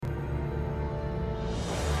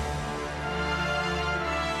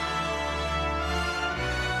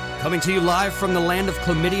Coming to you live from the land of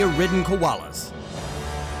chlamydia-ridden koalas.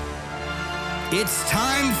 It's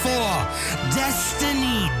time for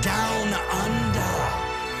Destiny Down Under.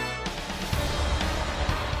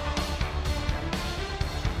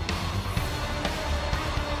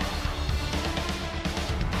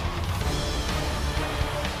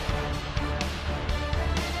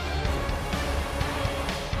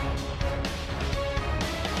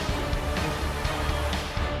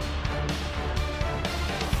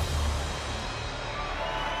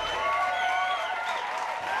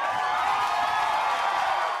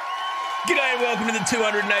 Welcome to the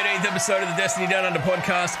 218th episode of the Destiny Down Under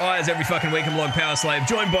podcast. I, as every fucking week, am Log Power Slave,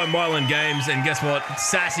 joined by Mylan Games, and guess what?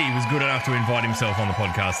 Sassy was good enough to invite himself on the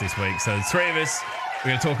podcast this week. So the three of us,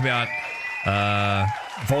 we're going to talk about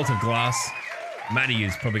Vault of Glass. Matty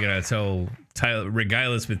is probably going to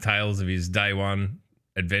regale us with tales of his day one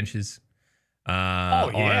adventures.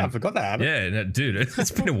 I forgot that. Yeah, no, dude,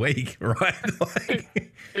 it's been a week, right?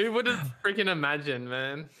 Like, who would have freaking imagined,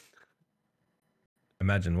 man?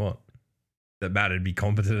 Imagine what? That Matt would be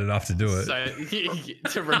competent enough to do it. So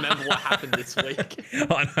to remember what happened this week.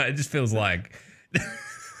 I know, it just feels like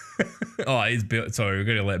he's Bill. Sorry, we're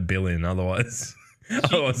gonna let Bill in, otherwise the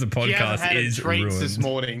podcast is ruined. This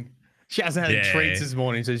morning. She hasn't had treats this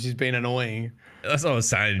morning, so she's been annoying. That's what I was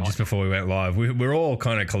saying just before we went live. We're all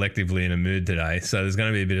kind of collectively in a mood today, so there's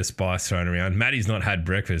going to be a bit of spice thrown around. Maddie's not had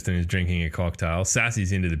breakfast and is drinking a cocktail.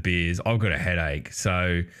 Sassy's into the beers. I've got a headache,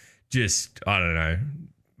 so just I don't know.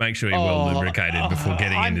 Make sure you're well lubricated before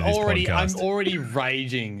getting into this podcast. I'm already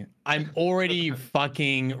raging. I'm already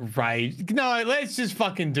fucking rage. No, let's just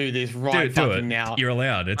fucking do this do it now. You're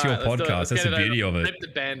allowed. It's your podcast. That's the beauty of it. Rip the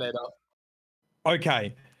Band-Aid off.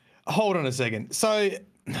 Okay. Hold on a second. So,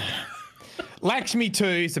 Lakshmi 2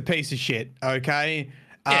 is a piece of shit, okay?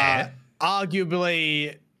 Yeah.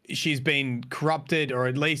 Arguably, she's been corrupted or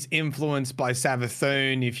at least influenced by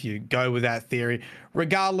Savathun, if you go with that theory.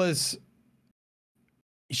 Regardless,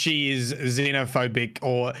 she is xenophobic,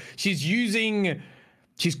 or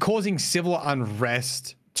she's causing civil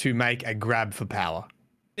unrest to make a grab for power.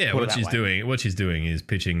 Yeah, what she's doing is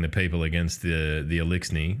pitching the people against the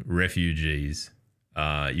Elixni refugees,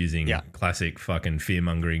 using classic fucking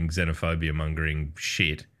fear-mongering, xenophobia-mongering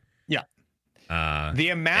shit. Yeah.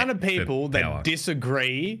 The amount of people that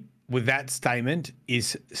disagree with that statement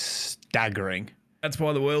is staggering. That's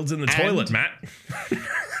why the world's in the toilet, Matt.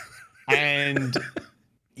 And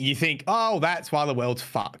you think, oh, that's why the world's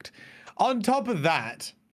fucked. On top of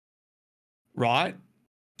that, right,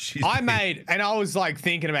 I was like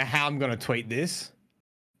thinking about how I'm going to tweet this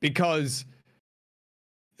because,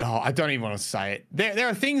 I don't even want to say it. There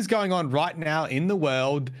are things going on right now in the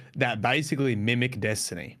world that basically mimic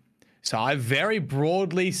Destiny. So I very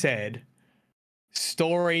broadly said,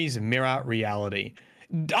 stories mirror reality.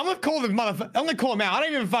 I'm gonna call them out.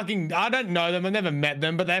 I don't know them. I've never met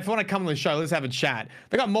them, but if they want to come on the show, let's have a chat.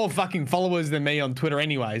 They got more fucking followers than me on Twitter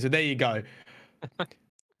anyway, so there you go.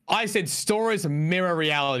 I said stories mirror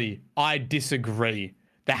reality. I disagree.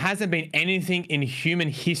 There hasn't been anything in human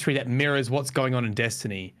history that mirrors what's going on in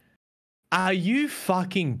Destiny. Are you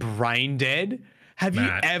fucking brain dead? Have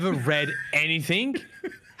you ever read anything?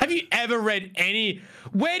 Have you ever read any?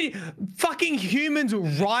 Where do fucking humans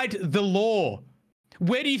write the lore?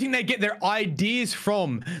 Where do you think they get their ideas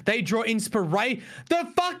from? They draw inspiration.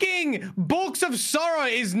 The fucking Books of Sorrow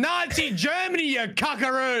is Nazi Germany, you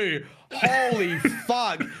cuckaroo. Holy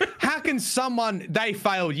fuck. How can they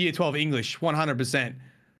failed year 12 English 100%.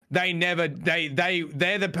 They're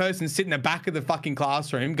the person sitting in the back of the fucking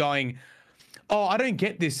classroom going, oh, I don't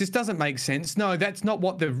get this. This doesn't make sense. No, that's not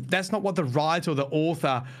what the writer or the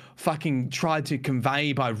author fucking tried to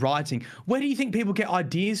convey by writing. Where do you think people get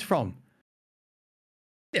ideas from?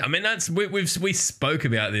 Yeah, I mean, we spoke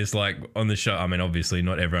about this like on the show. I mean, obviously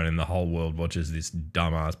not everyone in the whole world watches this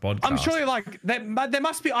dumbass podcast. I'm sure you're like, they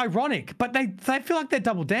must be ironic, but they feel like they're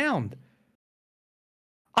double down.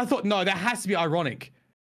 I thought, no, that has to be ironic.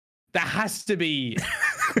 That has to be.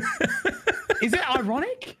 Is it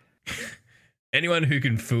ironic? Anyone who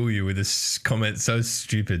can fool you with a comment so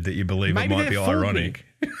stupid that you believe it might be ironic.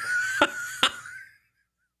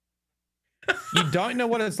 You don't know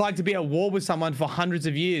what it's like to be at war with someone for hundreds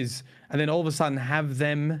of years and then all of a sudden have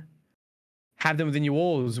them within your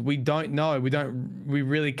walls. We don't know. We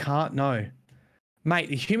really can't know. Mate,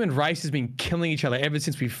 the human race has been killing each other ever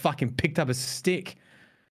since we fucking picked up a stick.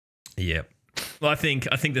 Yep. Well, I think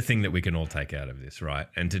the thing that we can all take out of this, right,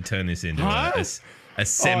 and to turn this into a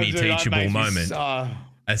semi-teachable moment,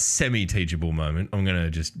 a semi-teachable moment, I'm going to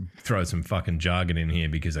just throw some fucking jargon in here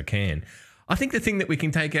because I can. I think the thing that we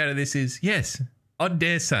can take out of this is, yes, I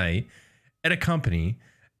dare say, at a company,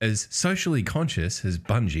 as socially conscious as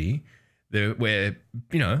Bungie, where,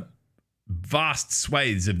 you know, vast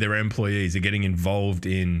swathes of their employees are getting involved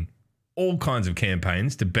in all kinds of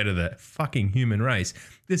campaigns to better the fucking human race,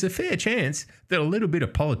 there's a fair chance that a little bit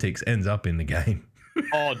of politics ends up in the game.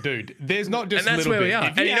 Oh, dude, there's not just and that's little where bit. we are.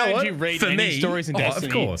 If And you know what? you read For any me, stories in Destiny,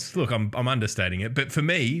 of course. Look, I'm understating it, but for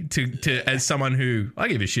me, to as someone who I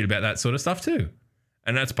give a shit about that sort of stuff too,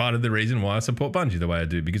 and that's part of the reason why I support Bungie the way I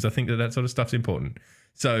do, because I think that sort of stuff's important.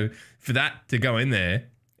 So for that to go in there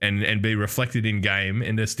and be reflected in game,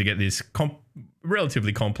 and just to get this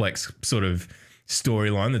relatively complex sort of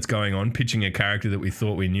storyline that's going on, pitching a character that we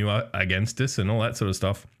thought we knew against us and all that sort of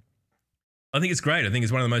stuff, I think it's great. I think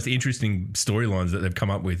it's one of the most interesting storylines that they've come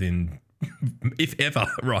up with in, if ever,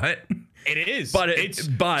 right? it is. But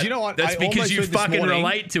do you know what? That's I because almost you tweeted this fucking morning-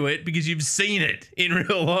 relate to it because you've seen it in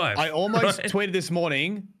real life. I almost right? tweeted this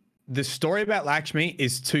morning. The story about Lakshmi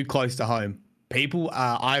is too close to home. People,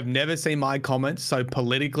 I've never seen my comments so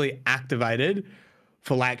politically activated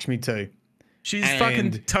for Lakshmi too. She's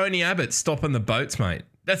fucking Tony Abbott stopping the boats, mate.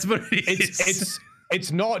 That's what it is.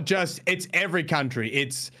 It's not just, it's every country.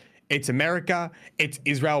 It's America. It's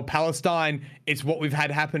Israel, Palestine. It's what we've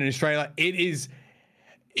had happen in Australia. It is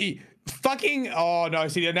fucking. Oh no!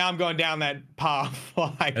 See, now I'm going down that path.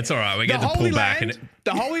 Like, that's all right. We get to pull back.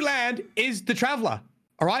 The Holy Land is the Traveler.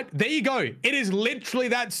 All right, there you go. It is literally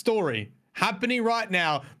that story happening right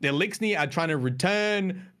now. The Elixir are trying to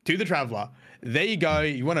return to the Traveler. There you go.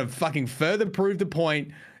 You want to fucking further prove the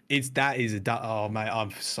point. Oh mate,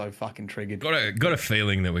 I'm so fucking triggered. Got a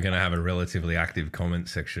feeling that we're going to have a relatively active comment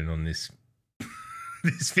section on this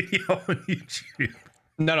this video on YouTube.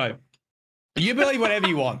 No. You believe whatever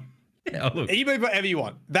you want. Yeah, look. You believe whatever you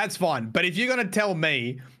want. That's fine. But if you're going to tell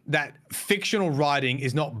me that fictional writing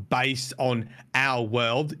is not based on our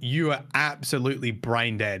world, you are absolutely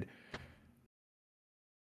brain dead.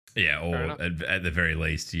 Yeah, or at the very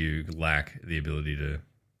least, you lack the ability to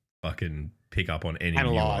fucking pick up on any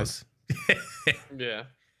analyze. Yeah.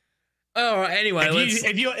 All right. Anyway,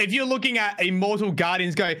 if you're looking at Immortal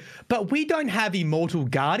Guardians, go, but we don't have Immortal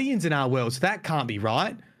Guardians in our world, so that can't be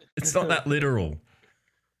right. It's not that literal.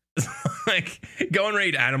 Like, go and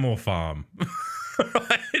read Animal Farm.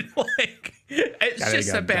 Right? Like,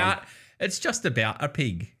 it's just about a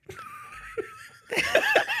pig.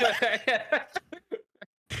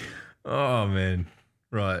 Oh man.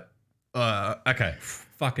 Right. Okay.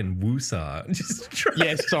 Fucking woosah.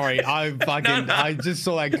 Yeah, sorry. I just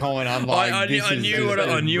saw that comment. I'm like, I knew what I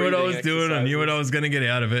was doing. I knew what I was going to get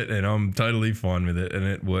out of it, and I'm totally fine with it, and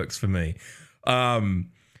it works for me.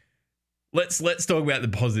 Let's talk about the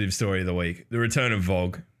positive story of the week: the return of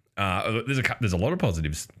Vogue. There's a lot of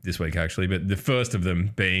positives this week actually, but the first of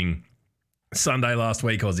them being Sunday last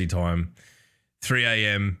week Aussie time, 3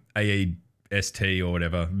 a.m. AEST or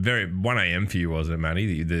whatever. 1 a.m. for you, wasn't it,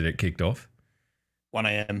 Matty? That it kicked off. 1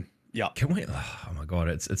 a.m. Yeah. Can we? Oh my god,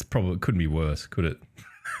 it's probably, it couldn't be worse, could it?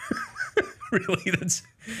 Really?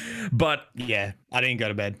 But yeah, I didn't go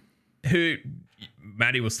to bed.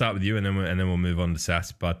 Maddie, we'll start with you, and then we'll move on to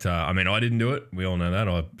Sass. But I mean, I didn't do it. We all know that.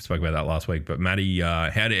 I spoke about that last week. But Maddie,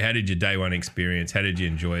 how did your day one experience? How did you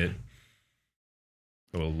enjoy it?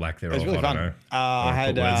 Or lack thereof? It was really I fun. don't know. I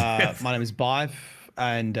had my name is Bife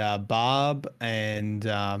and Barb and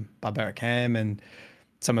Barbaric Ham and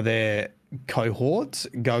some of their cohorts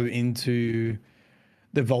go into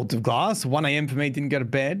the Vault of Glass. 1 a.m. for me, didn't go to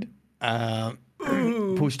bed.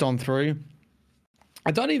 Pushed on through.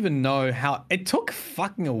 I don't even know how it took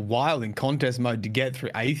fucking a while in contest mode to get through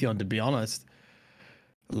Atheon, to be honest.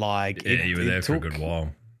 Like, yeah, you were there for a good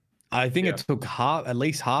while. I think it took at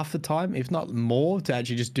least half the time, if not more, to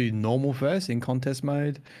actually just do normal first in contest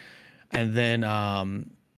mode. And then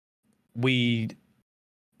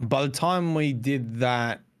by the time we did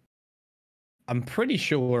that, I'm pretty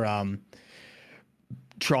sure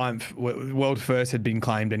Triumph World First had been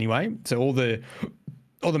claimed anyway. So all the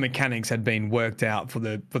mechanics had been worked out for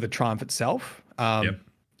the Triumph itself. But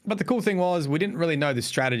the cool thing was we didn't really know the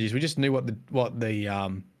strategies. We just knew what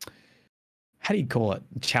the how do you call it?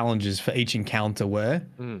 Challenges for each encounter were.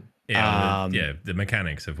 Yeah, the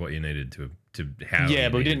mechanics of what you needed to how. Yeah,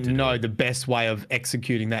 but we didn't know the best way of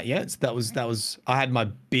executing that yet. So that was I had my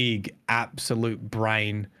big absolute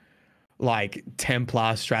brain like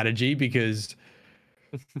Templar strategy because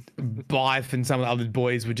Bife and some of the other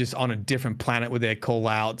boys were just on a different planet with their call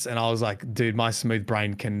outs, and I was like, dude, my smooth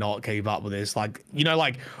brain cannot keep up with this. Like, you know,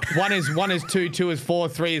 like one is 2 is 4,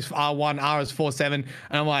 3 is R1, R is 4, 7,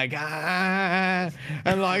 and I'm like,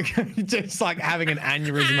 and like just like having an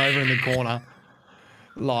aneurysm over in the corner,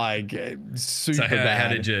 like super bad. How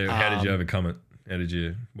did you overcome it? How did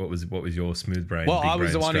you? What was your smooth brain? Well, big I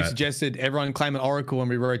was brain the one who strat? suggested everyone claim an oracle and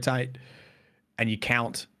we rotate, and you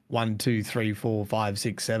count 1, 2, 3, 4, 5,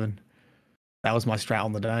 6, 7. That was my strat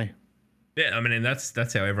on the day. Yeah, I mean, and that's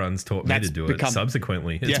how everyone's taught me to do it.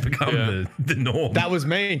 Subsequently, it's Yeah. become the norm. That was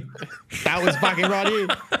me. That was fucking right here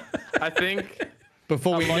I think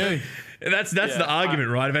before we knew. That's the argument,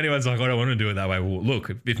 right? If anyone's like, I don't want to do it that way, well,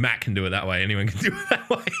 look, if Matt can do it that way, anyone can do it that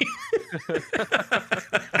way.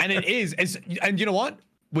 And it is. And you know what?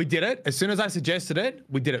 We did it. As soon as I suggested it,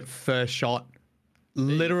 we did it first shot.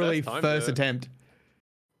 Literally first attempt.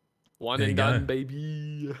 One There and you go. done,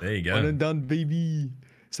 baby. There you go. One and done, baby.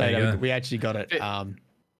 So There you yeah, go. we actually got it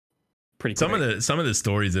pretty quick. Some of the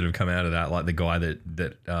stories that have come out of that, like the guy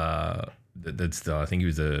that's I think he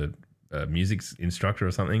was a music instructor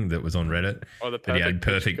or something that was on Reddit, Or the that he had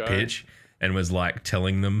perfect guy. pitch and was like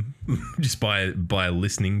telling them just by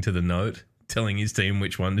listening to the note, telling his team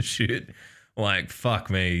which one to shoot. Like, fuck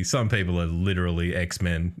me. Some people are literally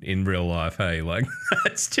X-Men in real life. Hey, like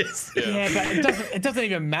that's just Yeah, but it doesn't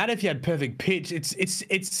even matter if you had perfect pitch.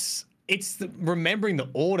 It's remembering the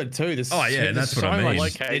order too. There's Oh, yeah, there's that's what I so mean.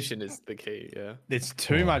 much- Location is the key, yeah. There's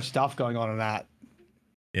too much stuff going on in that.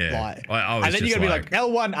 yeah. Like, I was and then you just gotta be like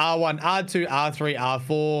L1, R1, R2, R3,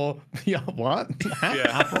 R4. Yeah, what?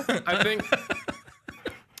 Yeah. I think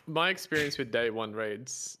my experience with day one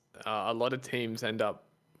raids, a lot of teams end up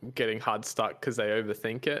getting hard stuck because they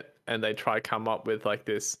overthink it and they try come up with like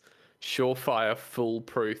this surefire,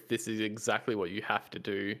 foolproof, this is exactly what you have to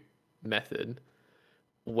do method.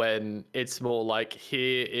 When it's more like,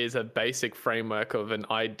 here is a basic framework of an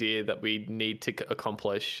idea that we need to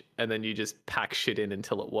accomplish, and then you just pack shit in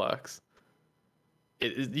until it works.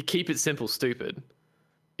 You keep it simple, stupid.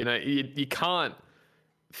 You know, you can't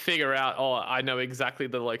figure out, oh, I know exactly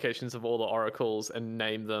the locations of all the oracles and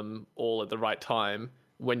name them all at the right time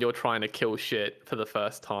when you're trying to kill shit for the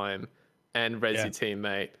first time and res your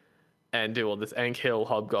teammate and do all this and kill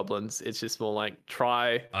hobgoblins. It's just more like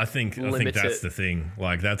I think limit that's it the thing.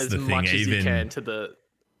 Like that's as the thing. much as you can to the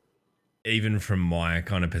Even from my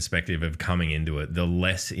kind of perspective of coming into it, the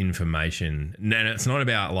less information, and it's not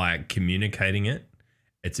about like communicating it,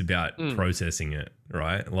 it's about processing it,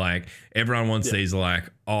 right? Like everyone wants these like,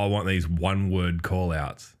 oh, I want these one word call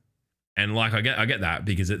outs. And like I get that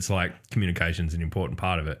because it's like communication's an important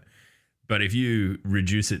part of it. But if you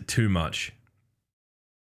reduce it too much,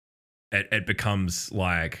 it becomes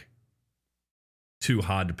like too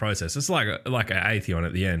hard to process. It's like an Atheon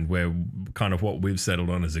at the end, where kind of what we've settled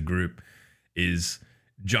on as a group is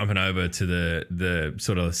jumping over to the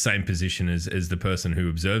sort of same position as the person who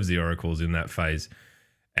observes the oracles in that phase,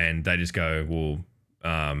 and they just go, well,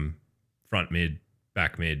 front mid,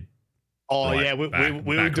 back mid. Oh right, yeah, we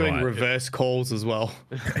were back doing right. reverse calls as well.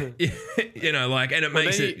 You know, like, and it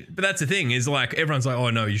makes then it. But that's the thing is like everyone's like,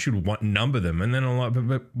 oh no, you should number them, and then I'm like,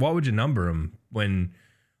 but why would you number them when,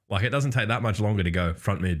 like, it doesn't take that much longer to go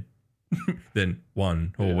front mid than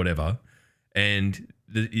one or whatever, and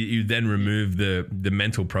you then remove the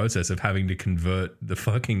mental process of having to convert the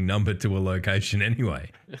fucking number to a location anyway,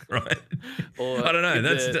 right? Or I don't know.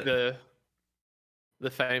 That's the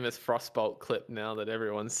famous Frostbolt clip now that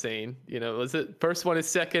everyone's seen. You know, was it first one is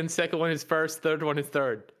second one is first, third one is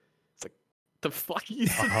third. It's like, the fuck are you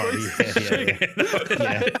supposed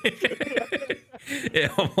to Yeah,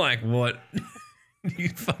 I'm like, what? You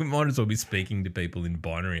fucking might as well be speaking to people in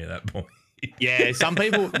binary at that point. Yeah, some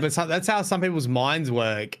people, but that's how some people's minds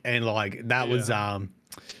work, and like that was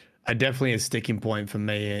definitely a sticking point for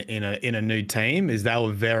me in a new team. Is they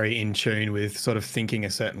were very in tune with sort of thinking a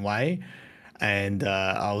certain way. And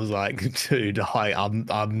I was like, dude,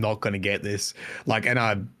 I'm not going to get this. Like, and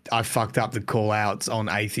I fucked up the call outs on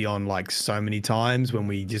Atheon like so many times when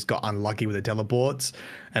we just got unlucky with the teleports,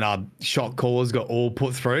 and our shot calls got all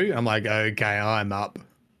put through. I'm like, okay, I'm up.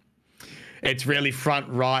 It's really front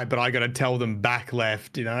right, but I got to tell them back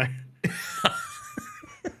left, you know?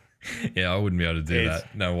 Yeah, I wouldn't be able to do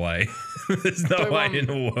that. No way. There's no way in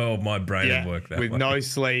the world my brain would work that with way.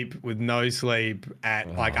 no sleep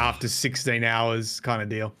at like after 16 hours kind of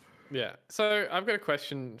deal. Yeah. So I've got a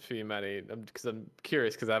question for you, Maddie, because I'm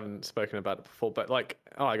curious because I haven't spoken about it before. But like,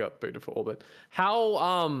 I got booted for Orbit.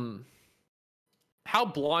 How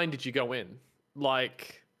blind did you go in?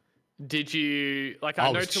 Like, did you like?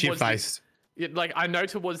 I know shit faced. Like, I know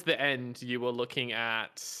towards the end you were looking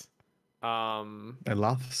at It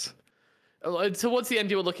laughs. towards the end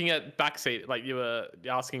you were looking at backseat, like you were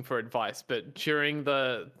asking for advice, but during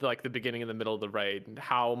the beginning and the middle of the raid,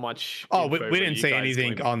 how much we info didn't were see you guys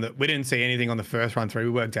anything gleaning? we didn't see anything on the first run through. We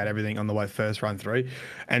worked out everything on the first run through,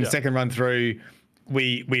 and second run through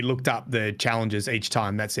we looked up the challenges each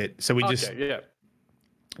time. That's it. So we just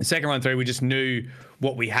The second run through, we just knew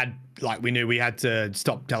what we had. Like, we knew we had to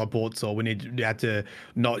stop teleports, or we had to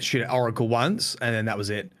not shoot at Oracle once, and then that was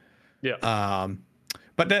it. Yeah.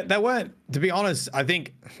 But they weren't, to be honest, I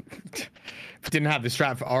think if we didn't have the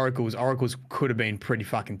strat for Oracles could have been pretty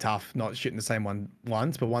fucking tough, not shooting the same one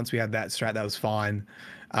once. But once we had that strat, that was fine.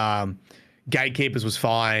 Gatekeepers was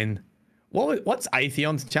fine. What's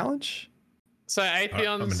Atheon's challenge? So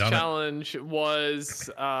Atheon's challenge was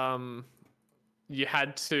you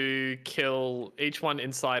had to kill, each one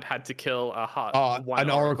inside had to kill a hut. Oh,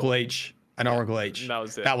 an Oracle each. An Oracle each. That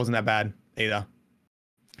was it. That wasn't that bad either.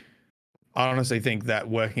 I honestly think that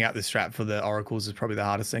working out the strat for the Oracles is probably the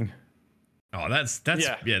hardest thing. Oh, that's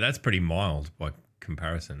pretty mild by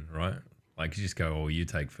comparison, right? Like, you just go, oh, you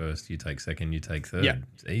take first, you take second, you take third. Yeah.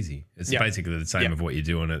 It's easy. It's basically the same of what you're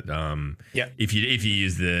doing at if you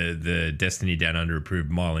use the Destiny Down Under approved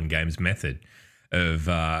Mylan Games method of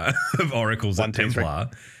Oracles at Templar,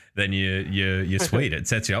 then you're sweet. It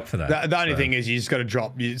sets you up for that. The only thing is you just got to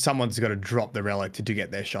drop. Someone's got to drop the relic to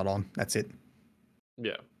get their shot on. That's it.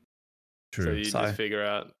 Yeah. True. So you just figure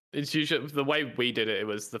out. It's usually the way we did it. It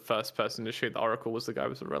was the first person to shoot the Oracle was the guy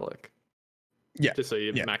with the relic. Yeah. Just so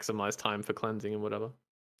you maximize time for cleansing and whatever.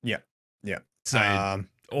 Yeah. Yeah. So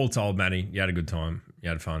all told, Matty, you had a good time. You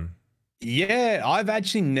had fun. Yeah, I've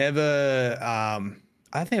actually never. I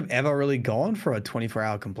don't think I've ever really gone for a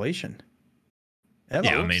 24-hour completion. Ever.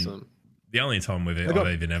 Yeah, I mean, the only time I've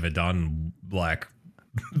even ever done like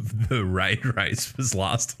the raid race was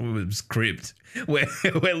last time. It was Crypt, where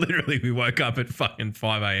literally we woke up at fucking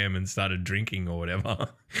 5 a.m. and started drinking or whatever.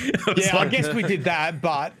 I guess we did that,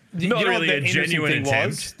 but not really a genuine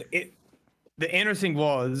attempt. The interesting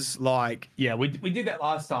was like, we did that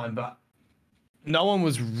last time, but no one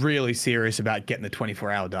was really serious about getting the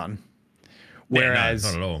 24-hour done. Whereas,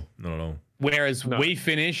 not at all. Whereas we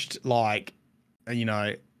finished like,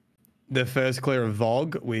 the first clear of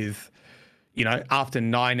VOG with, after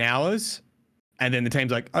 9 hours, and then the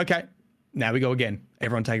team's like, okay, now we go again.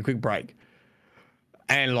 Everyone take a quick break.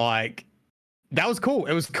 And like, that was cool.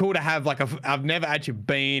 It was cool to have like I've never actually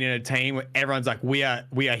been in a team where everyone's like, we are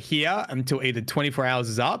here until either 24 hours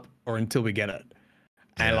is up or until we get it.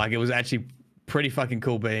 And like, it was actually pretty fucking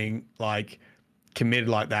cool being like committed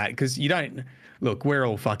like that. Because look, we're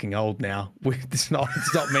all fucking old now. It's not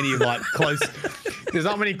many like close. There's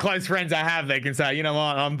not many close friends I have that can say, you know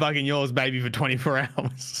what, I'm fucking yours, baby, for 24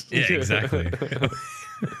 hours. Yeah, exactly.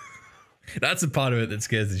 That's the part of it that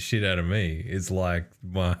scares the shit out of me. Is like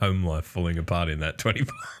my home life falling apart in that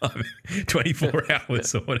 24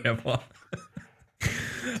 hours or whatever.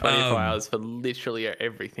 24 hours for literally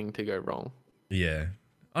everything to go wrong. Yeah.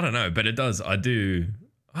 I don't know, but it does. I don't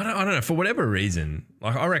know. For whatever reason,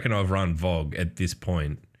 like I reckon I've run VOG at this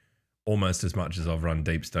point almost as much as I've run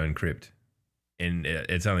Deepstone Crypt. And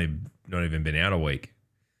it's only not even been out a week.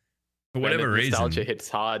 For whatever reason. Nostalgia hits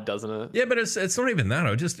hard, doesn't it? Yeah, but it's not even that.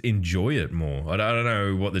 I just enjoy it more. I don't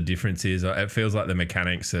know what the difference is. It feels like the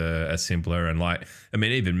mechanics are simpler. And like, I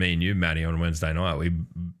mean, even me and you, Matty, on Wednesday night, we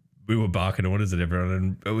were barking orders at everyone.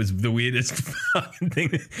 And it was the weirdest fucking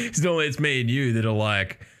thing. Normally it's me and you that are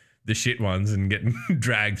like the shit ones and getting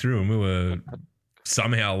dragged through. And we were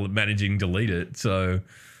somehow managing to lead it. So,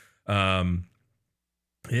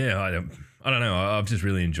 I don't know. I've just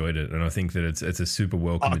really enjoyed it, and I think that it's a super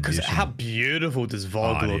welcome addition. How beautiful does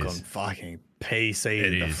VOG look on fucking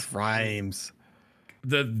PC? The frames.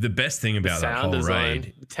 The best thing about that whole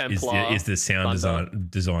raid is the sound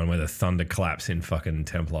design where the thunder claps in fucking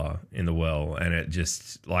Templar in the well, and it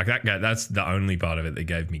just like that. That's the only part of it that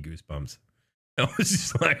gave me goosebumps. I was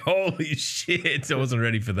just like, holy shit! I wasn't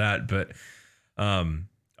ready for that, but I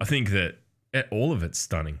think that all of it's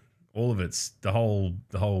stunning. All of it's the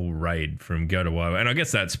whole raid from go to woe, and I guess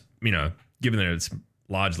that's given that it's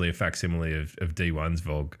largely a facsimile of D1's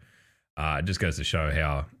VOG, it just goes to show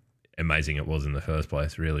how amazing it was in the first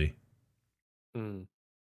place. Really, very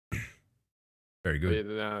good.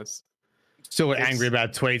 Yeah, Still angry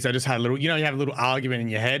about tweets. I just had a little. You have a little argument in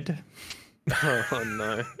your head. Oh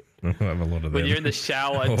no. I have a lot of them. When you're in the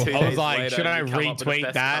shower, 2 days I was like, later, should I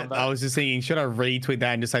retweet that? I was just thinking, should I retweet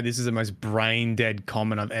that and just say this is the most brain dead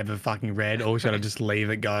comment I've ever fucking read, or should I just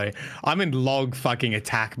leave it go? I'm in log fucking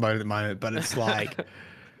attack mode at the moment, but it's like,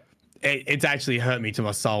 it's actually hurt me to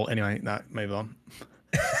my soul. Anyway, no, move on.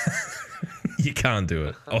 You can't do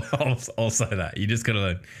it. I'll say that. You just gotta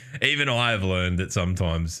learn. Even I have learned that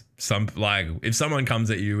sometimes if someone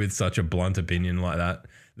comes at you with such a blunt opinion like that,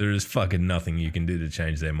 there is fucking nothing you can do to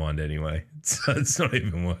change their mind anyway. So it's not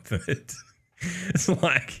even worth it. It's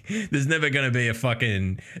like there's never going to be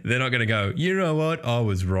they're not going to go, you know what? I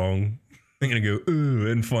was wrong. They're going to go,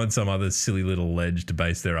 ooh, and find some other silly little ledge to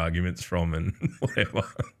base their arguments from and whatever.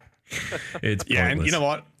 It's pointless. And you know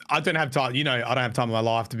what? I don't have time. I don't have time in my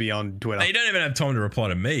life to be on Twitter. You don't even have time to reply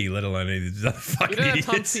to me, let alone these other fucking You don't idiots.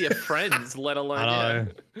 have time to your friends, let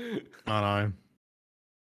alone. I know.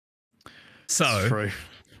 So, It's true.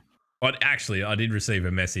 I did receive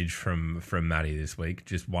a message from Maddie this week,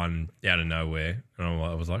 just one out of nowhere. And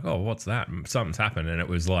I was like, oh, what's that? Something's happened. And it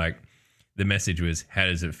was like, the message was, how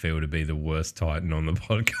does it feel to be the worst Titan on the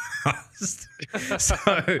podcast? So,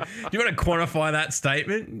 do you want to quantify that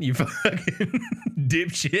statement? You fucking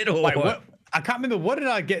dipshit or Wait, what? what? I can't remember. What did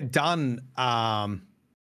I get done when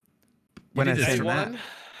I did said the Day that? one.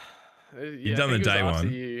 You've done the day one.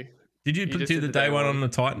 Did you just do did the day one on the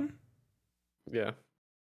Titan? Yeah.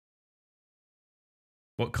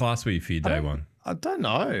 What class were you for your day one? I don't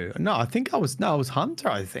know. No, I think I was Hunter,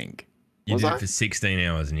 I think. You Was did I? it for 16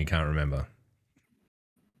 hours and you can't remember.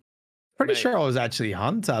 Pretty Mate. sure I was actually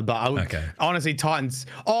Hunter, but Okay. honestly, Titans.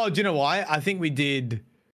 Oh, do you know why? I think we did.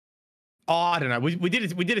 Oh, I don't know. We did a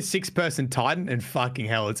 6-person Titan, and fucking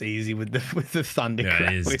hell, it's easy with the Thunder. Yeah,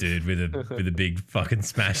 Crash. it is, dude, with a big fucking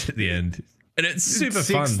smash at the end. And it's super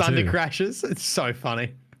 6 fun Thunder too. crashes. It's so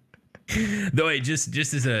funny. Though, just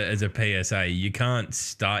as a PSA, you can't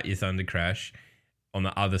start your Thunder Crash on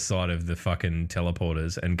the other side of the fucking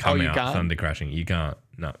teleporters and come you out can't? Thunder Crashing. You can't.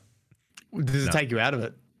 No. Does it No. take you out of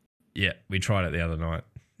it? Yeah, we tried it the other night.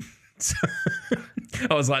 So,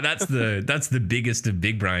 I was like, that's the biggest of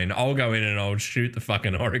big brain. I'll go in and I'll shoot the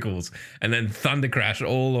fucking oracles and then Thunder Crash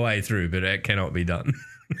all the way through, but it cannot be done.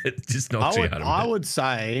 It just knocks you out of I it. would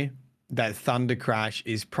say that Thunder Crash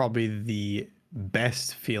is probably the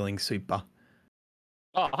best feeling super.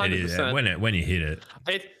 Oh, It 100%. is. When you hit it,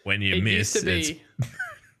 when you it miss, used to it's be,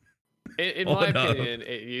 in Oh, my no. opinion,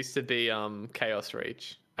 it used to be Chaos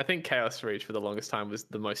Reach. I think Chaos Reach for the longest time was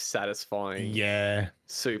the most satisfying Yeah.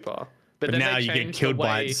 super. But then now they you get changed the killed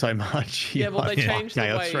by way- it so much. Yeah, you're well, they like, "Fuck changed the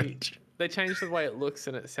Chaos way Reach." they changed the way it looks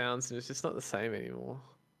and it sounds, and it's just not the same anymore.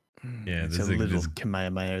 yeah. It's There's a little there's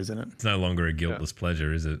Kamehameha, isn't it? it's no longer a guiltless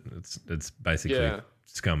pleasure, is it? It's basically Yeah.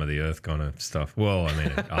 scum of the earth kind of stuff. Well, I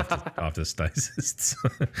mean, after stasis,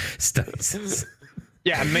 stasis.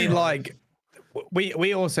 Yeah, I mean, like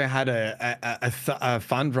we also had a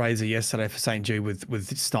fundraiser yesterday for St. Jude with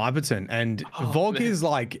Sniperton, and Vogue man. is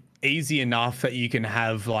like easy enough that you can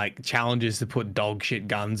have like challenges to put dog shit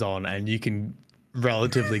guns on, and you can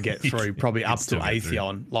relatively get through, probably up to still get through.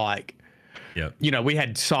 Atheon. Like, Yep. we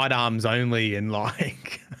had sidearms only, and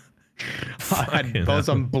like Fucking I was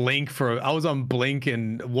hell. on Blink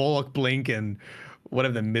and Warlock Blink and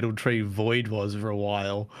whatever the Middle Tree Void was for a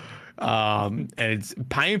while. And it's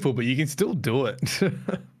painful, but you can still do it,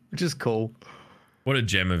 which is cool. What a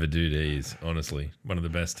gem of a dude he is, honestly. One of the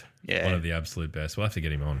best. Yeah. One of the absolute best. We'll have to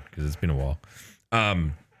get him on because it's been a while. All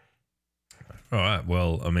right.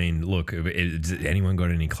 Well, I mean, look, has anyone got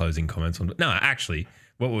any closing comments on? No, actually,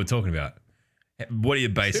 what we were talking about. What are you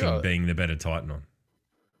basing Sure. being the better Titan on?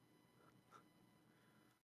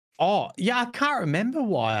 Oh, yeah, I can't remember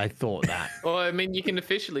why I thought that. Well, I mean, you can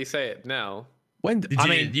officially say it now. When Did I you,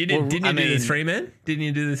 mean, you did, well, didn't you I do the mean, 3-man? Didn't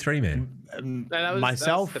you do the 3-man? No, that was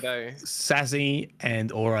myself, today. Sassy,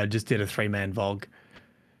 and Aura just did a 3-man Vogue,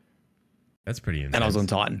 That's pretty intense. and I was on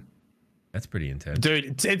Titan. That's pretty intense.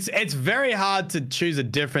 Dude, it's very hard to choose a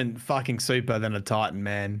different fucking super than a Titan,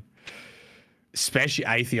 man. Especially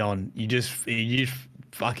Atheon. You just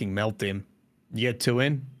fucking melt him. You get 2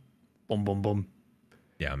 in, boom, boom, boom.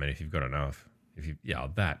 Yeah, I mean, if you've got enough,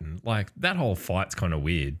 that and like that whole fight's kind of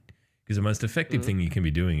weird because the most effective thing you can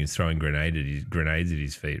be doing is throwing grenades at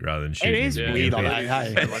his feet rather than shooting. is him in the weird, head. like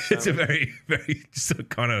that, hey. It's a very, very sort of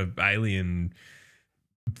kind of alien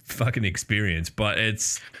fucking experience, but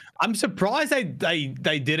it's I'm surprised they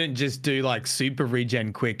didn't just do like super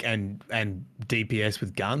regen quick and DPS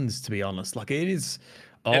with guns, to be honest. Like it is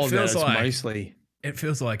all that feels it's like- mostly. it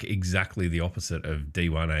feels like exactly the opposite of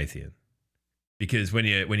D1 Atheon. Because when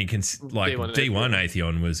you can like D1 D1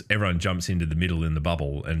 Atheon was everyone jumps into the middle in the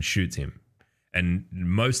bubble and shoots him. And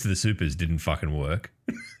most of the supers didn't fucking work.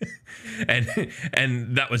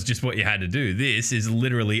 and that was just what you had to do. This is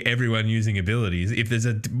literally everyone using abilities. If there's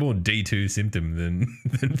a more D2 symptom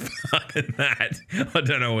than fucking that, I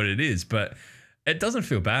don't know what it is, but it doesn't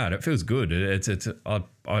feel bad. It feels good.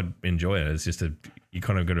 I enjoy it. It's just you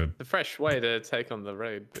kind of got to The fresh way to take on the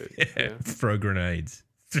raid. But, throw grenades.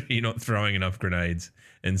 You're not throwing enough grenades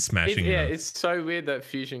and smashing enough. It's so weird that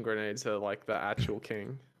fusion grenades are like the actual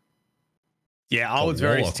king. Yeah, I Oh, was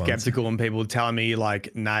very Warlock ones. skeptical when people were telling me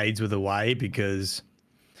like nades were the way, because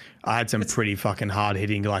I had some pretty fucking hard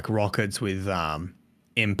hitting like rockets with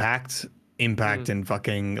impact impact and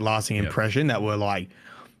fucking lasting impression that were like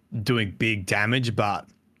doing big damage. But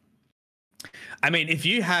I mean, if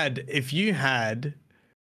you had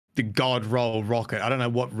the God roll rocket, I don't know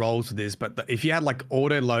what rolls with this, but if you had like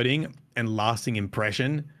auto loading and lasting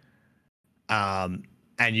impression, and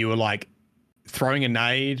you were like throwing a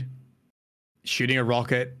nade, shooting a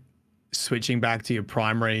rocket, switching back to your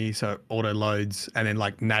primary, so auto loads, and then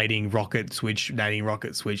like nading rocket switch,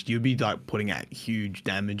 you'd be like putting out huge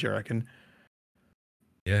damage, I reckon.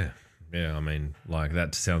 Yeah. I mean, like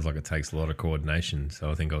that sounds like it takes a lot of coordination.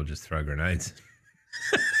 So I think I'll just throw grenades.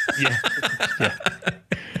 yeah.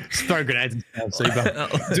 Just throw grenades and super.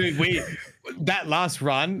 Dude, that last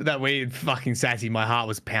run that we fucking Sassy, my heart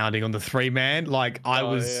was pounding on the 3-man. Like I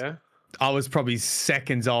was probably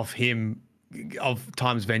seconds off him of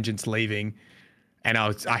Time's Vengeance leaving, and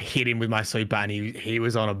I hit him with my super, and he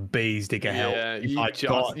was on a bee's dick of hell. Yeah,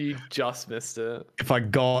 you just missed it. If I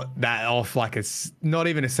got that off like not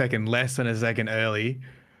even a second, less than a second early,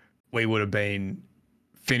 we would have been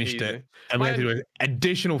finished it. And we had to do an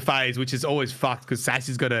additional phase, which is always fucked because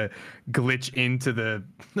Sassy's got to glitch into the.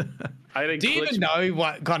 Do you even know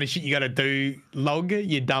what kind of shit you got to do, Log?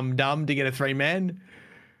 You dumb to get a 3-man.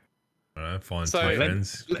 Find two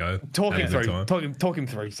friends. Go. Talk him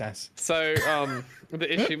through, Sass. So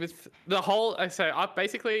the issue with the whole,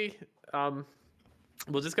 basically,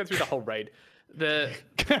 we'll just go through the whole raid. The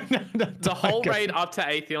whole raid up to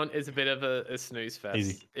Atheon is a bit of a snooze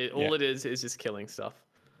fest. All it is just killing stuff.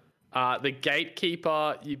 The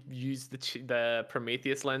gatekeeper, you use the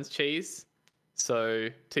Prometheus lens cheese. So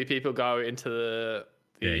 2 people go into the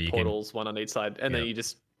portals, one on each side, and then you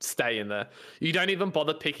just stay in there. You don't even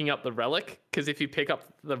bother picking up the relic, because if you pick up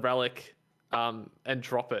the relic and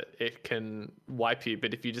drop it, it can wipe you.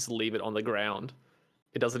 But if you just leave it on the ground,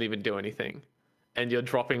 it doesn't even do anything. And you're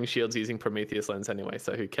dropping shields using Prometheus lens anyway,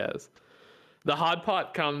 so who cares? The hard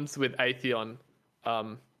part comes with Atheon,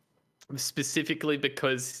 specifically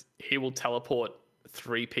because he will teleport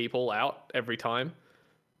 3 people out every time,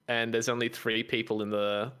 and there's only 3 people in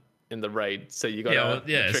the raid. So you got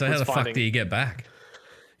So how the fuck do you get back?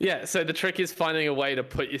 Yeah, so the trick is finding a way to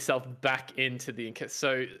put yourself back into the...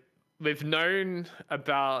 So we've known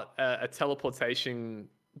about a teleportation,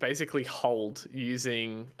 basically hold,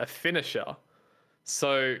 using a finisher.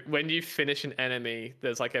 So when you finish an enemy,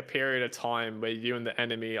 there's like a period of time where you and the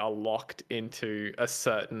enemy are locked into a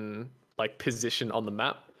certain like position on the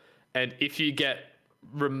map. And if you get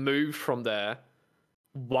removed from there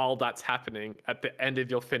while that's happening, at the end of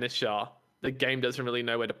your finisher, the game doesn't really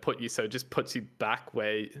know where to put you, so it just puts you back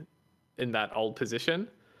in that old position.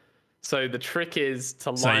 So the trick is to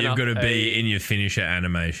line up. So you've got to be in your finisher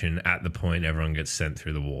animation at the point everyone gets sent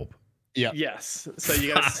through the warp. Yeah. Yes. So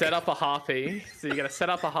you got to set up a harpy.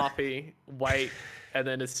 Wait, and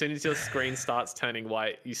then as soon as your screen starts turning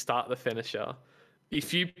white, you start the finisher.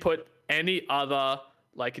 If you put any other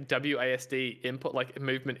like WASD input, like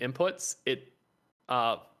movement inputs, it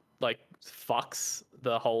like fucks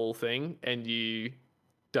the whole thing, and you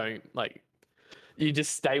don't you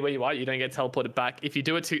just stay where you are. You don't get teleported back. If you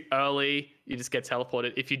do it too early, you just get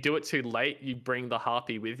teleported. If you do it too late, you bring the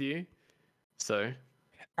harpy with you. So,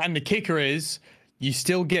 and the kicker is you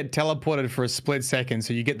still get teleported for a split second,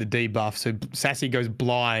 so you get the debuff. So Sassy goes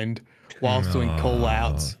blind whilst doing call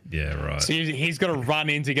outs. Yeah, right. So he's got to run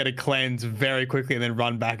in to get a cleanse very quickly and then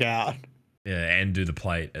run back out. Yeah, and do the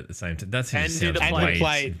plate at the same time. That's his and do the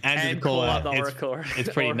plate and do the call out. It's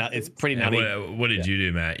pretty nutty. What did you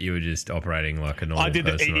do, Matt? You were just operating like a normal person.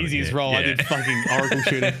 I did the easiest role. Yeah. I did fucking Oracle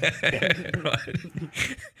shooting.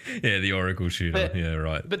 Right. Yeah, the Oracle shooter.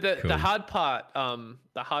 Right. But the hard part,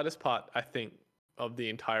 the hardest part, I think, of the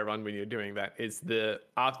entire run when you're doing that is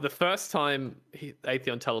after the first time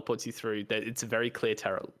Atheon teleports you through, that it's a very clear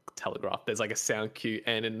telegraph. There's like a sound cue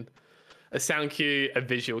and a sound cue, a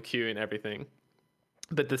visual cue, and everything.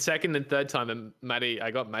 But the second and third time, and I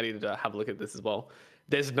got Maddie to have a look at this as well.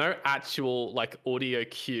 There's no actual like audio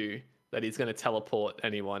cue that he's going to teleport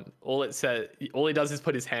anyone. All he does is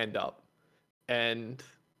put his hand up, and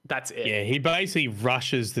that's it. Yeah, he basically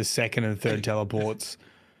rushes the second and third teleports.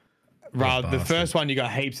 Rather, the first one you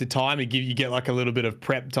got heaps of time. You get like a little bit of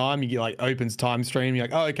prep time. You get like opens time stream. You're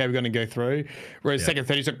like, oh, okay, we're going to go through. Whereas second,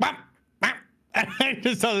 third, he's like, bam. And it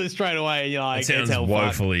just does it straight away. And you're like, it sounds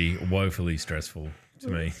woefully stressful to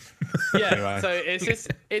me. Yeah.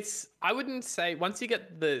 Anyway. So I wouldn't say once you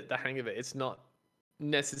get the hang of it, it's not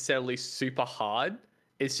necessarily super hard.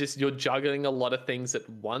 It's just you're juggling a lot of things at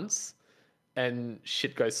once, and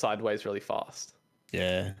shit goes sideways really fast.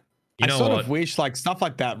 Yeah. I sort of wish like stuff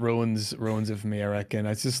like that ruins it for me. I reckon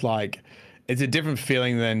it's just like it's a different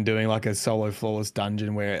feeling than doing like a solo flawless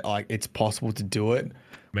dungeon where like it's possible to do it.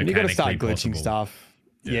 When you got to start glitching stuff.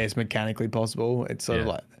 Yeah, it's mechanically possible. It's sort of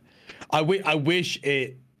like I wish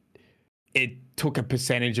it took a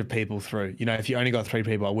percentage of people through. You know, if you only got 3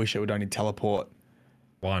 people, I wish it would only teleport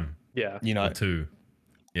 1. Yeah. You know, or 2.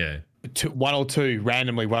 Yeah. 1 or 2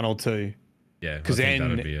 randomly, 1 or 2. Yeah, because then that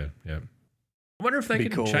would be I wonder if they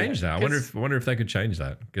could change that. I wonder if they could change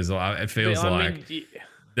that because it feels like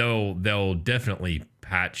they'll definitely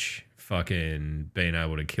patch fucking being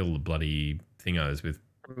able to kill the bloody thingos with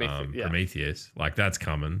Prometheus. Like that's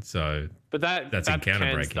coming. So, but that's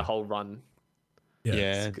encounter breaking the whole run.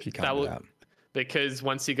 Yeah, if you can't do that. Because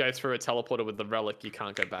once you go through a teleporter with the relic, you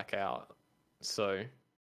can't go back out. So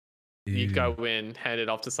you go in, hand it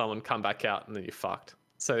off to someone, come back out, and then you're fucked.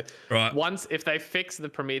 So once if they fix the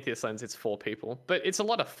Prometheus lens, it's 4 people, but it's a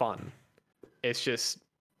lot of fun. It's just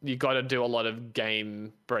you got to do a lot of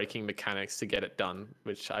game breaking mechanics to get it done,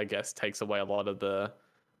 which I guess takes away a lot of the.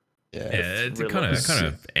 It kind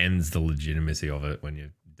of ends the legitimacy of it when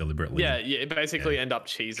you deliberately. You basically end up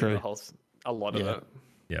cheesing a lot of it.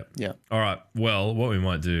 Yeah. All right. Well, what we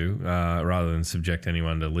might do, rather than subject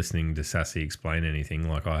anyone to listening to Sassy explain anything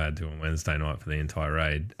like I had to on Wednesday night for the entire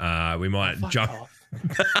raid, we might jump.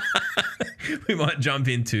 We might jump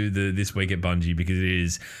into this week at Bungie because it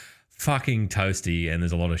is fucking toasty and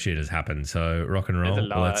there's a lot of shit has happened. So rock and roll.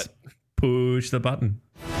 Let's push the button.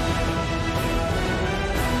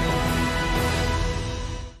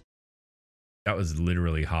 That was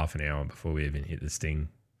literally half an hour before we even hit the sting.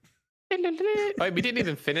 Wait, we didn't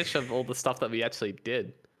even finish of all the stuff that we actually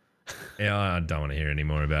did. Yeah, I don't want to hear any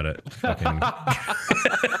more about it. Fucking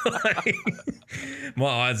my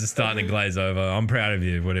eyes are starting to glaze over. I'm proud of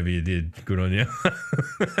you, whatever you did. Good on you.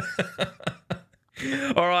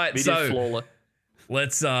 All right, we did flawless.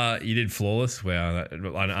 Let's you did flawless. Wow,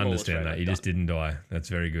 I understand that. You just didn't die. That's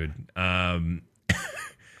very good. That's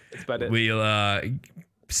about it. We'll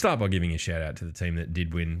start by giving a shout out to the team that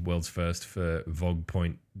did win World's First for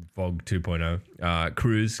VOG 2.0.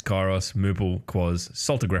 Cruz, Kairos, Moople, Quaz,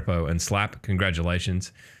 Saltagrepo, and Slap.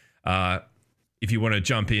 Congratulations. If you want to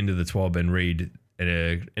jump into the TWAB and read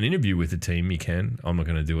an interview with the team, you can. I'm not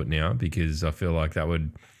going to do it now because I feel like that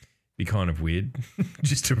would be kind of weird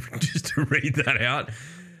just to read that out.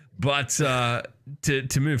 But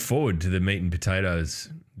to move forward to the meat and potatoes,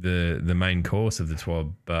 the main course of the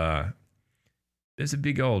TWAB, there's a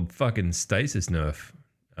big old fucking stasis nerf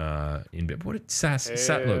in bed. What did Sass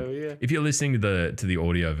look? Yeah. If you're listening to the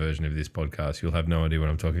audio version of this podcast, you'll have no idea what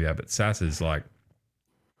I'm talking about. But Sass is like,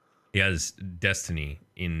 he has Destiny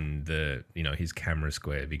in the his camera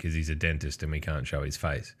square because he's a dentist and we can't show his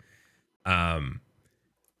face.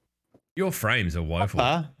 Your frames are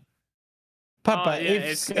woeful. Papa,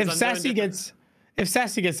 if Sassy gets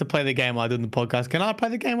to play the game I do in the podcast, can I play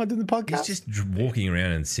the game I do in the podcast? He's just walking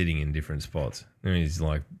around and sitting in different spots. And he's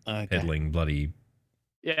like peddling bloody.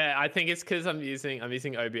 Yeah, I think it's because I'm using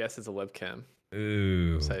OBS as a webcam.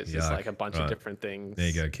 Ooh, so it's just like a bunch of different things. There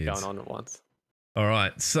you go, kids. Going on at once. All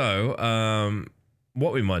right, so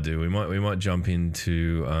what we might do, we might jump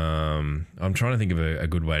into. I'm trying to think of a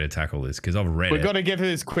good way to tackle this because I've read. We've got to get through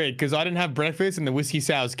this quick because I didn't have breakfast and the whiskey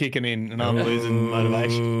sour's kicking in and I'm losing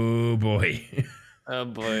motivation. Oh boy. Oh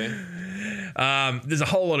boy. There's a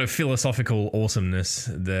whole lot of philosophical awesomeness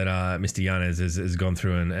that Mr. Yanez has gone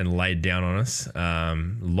through and laid down on us.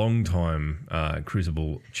 Long time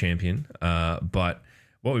Crucible champion. But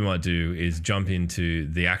what we might do is jump into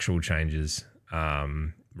the actual changes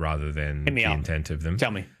rather than the intent of them.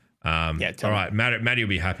 Tell me. All right, Maddie will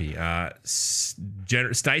be happy.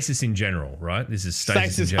 Stasis in general, right? This is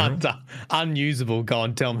stasis in general. Hunter, unusable. Go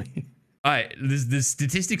on, tell me. There's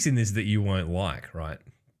statistics in this that you won't like, right?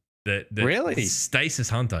 That really? Stasis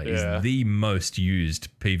Hunter is the most used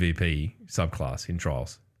PvP subclass in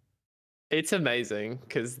Trials. It's amazing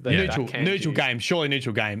because neutral game, surely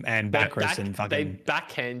neutral game, and Bacchus and fucking. They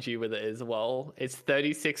backhand you with it as well. It's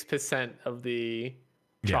 36% of the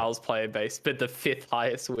Trials player base, but the 5th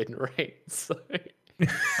highest win rate. So.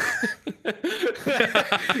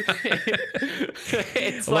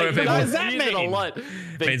 It's a lot of people use it a lot.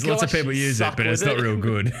 Means lots of people use it, but it's not real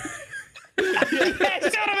good. That's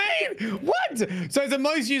what I mean. What? So it's the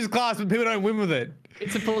most used class, but people don't win with it.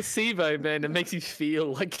 It's a placebo, man. It makes you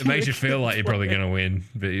feel like it makes you feel like you're probably going to win,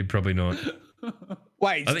 but you're probably not.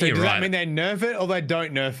 Wait, so does that mean they nerf it or they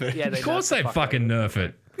don't nerf it? Yeah, of course they fucking nerf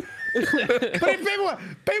it. But if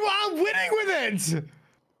people aren't winning with it.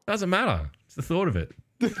 Doesn't matter. It's the thought of it.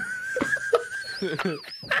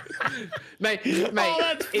 mate. Oh,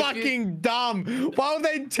 that's fucking dumb. Why would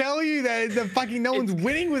they tell you that the fucking no one's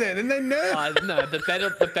winning with it and they nerf? No,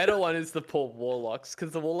 the better one is the poor Warlocks,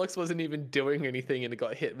 because the Warlocks wasn't even doing anything and it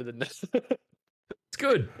got hit with a nerf. It's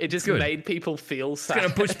good. It just good. made people feel sad. It's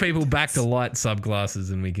gonna push people back to light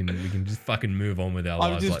subclasses, and we can just fucking move on with our I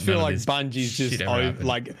lives. just feel none of like this Bungie's shit just ever happened.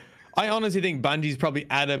 like. I honestly think Bungie's probably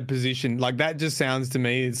at a position like that. Just sounds to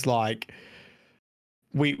me, it's like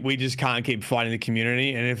we just can't keep fighting the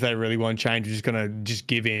community, and if they really want change, we're just gonna just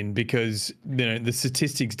give in, because the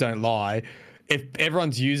statistics don't lie. If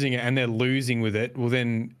everyone's using it and they're losing with it, well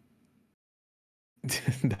then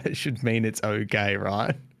that should mean it's okay,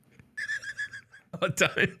 right? I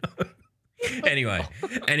don't know.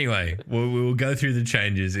 Anyway, we'll go through the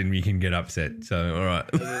changes and we can get upset. So, all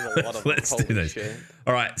right, let's do this. Shit.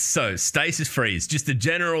 All right, so stasis freeze, just a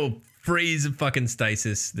general freeze of fucking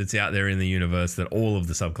stasis that's out there in the universe that all of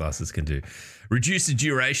the subclasses can do. Reduce the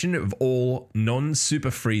duration of all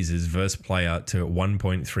non-super freezes versus player to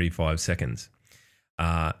 1.35 seconds.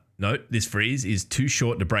 Note, this freeze is too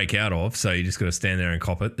short to break out of, so you just got to stand there and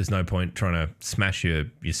cop it. There's no point trying to smash your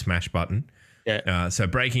smash button. Yeah. So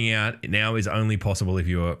breaking out now is only possible if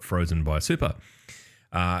you are frozen by super.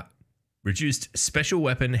 Reduced special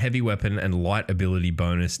weapon, heavy weapon, and light ability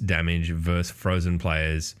bonus damage versus frozen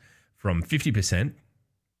players from 50%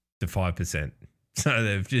 to 5%. So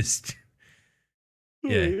they've just...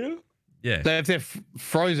 Yeah. So if they're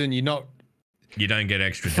frozen, you don't get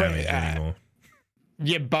extra damage anymore.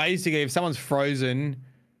 Yeah, basically, if someone's frozen,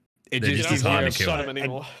 it They're just just gives you hard a to kill. Shot 'em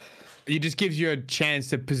anymore. It just gives you a chance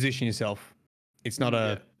to position yourself. It's not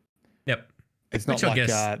a. Yep. It's not Which I like guess-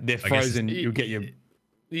 they're I guess frozen. You'll get your.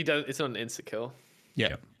 It's not an insta kill.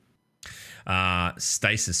 Yeah.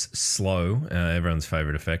 Stasis slow, everyone's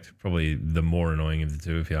favorite effect. Probably the more annoying of the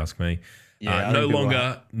two, if you ask me. Yeah, no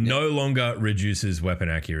longer reduces weapon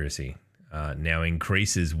accuracy. Now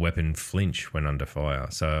increases weapon flinch when under fire.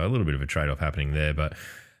 So a little bit of a trade-off happening there, but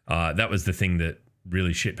that was the thing that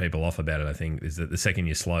really shit people off about it, I think, is that the second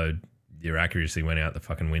you slowed, your accuracy went out the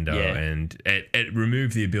fucking window, and it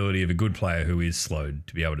removed the ability of a good player who is slowed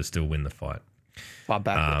to be able to still win the fight. Far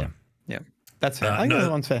back. Yeah. That's fair. I think that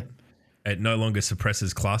one's fair. It no longer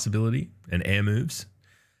suppresses class ability and air moves.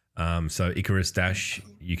 So Icarus Dash,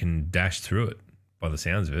 you can dash through it by the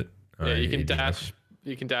sounds of it. Yeah, you can dash.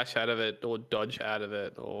 You can dash out of it or dodge out of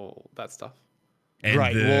it or that stuff. And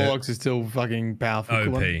Great. the Warlocks are still fucking powerful. OP.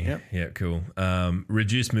 Cool one. Yep. Yeah, cool.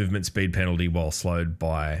 Reduce movement speed penalty while slowed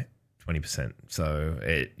by 20%. So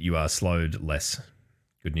you are slowed less.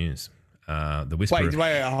 Good news. The Whisper.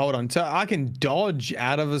 Wait, hold on. So I can dodge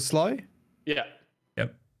out of a slow? Yeah.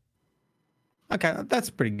 Yep. Okay, that's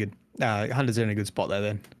pretty good. Hunter's in a good spot there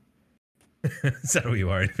then. Is that what you're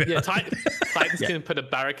worried about? Yeah, Titans can put a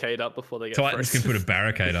barricade up before they get Titans can frozen. put a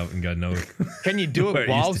barricade up and go, no. Can you do Where it it used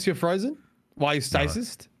whilst you're frozen? While you're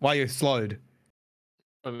stasis? While you're slowed?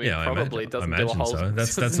 I mean, Yeah, I probably imagine- doesn't I do a imagine whole. so.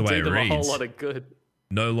 That's the doesn't way do it them a whole reads. lot of good.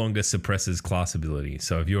 No longer suppresses class ability.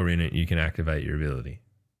 So if you're in it, you can activate your ability.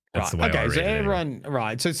 That's the way I Okay, read so it anyway. everyone,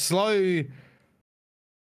 right. So slow is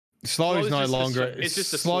no just a longer. it's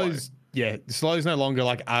just a slow's, slow. Yeah, slow's no longer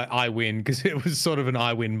like I win, because it was sort of an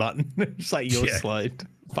I win button. It's like you're Yeah. slowed.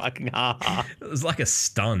 Fucking ha. It was like a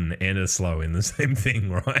stun and a slow in the same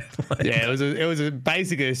thing, right? Like, Yeah, it was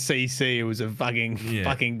basically a CC. It was a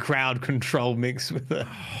fucking crowd control mix with a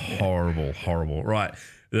horrible. Right.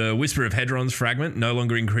 The Whisper of Hedron's fragment no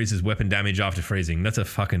longer increases weapon damage after freezing. That's a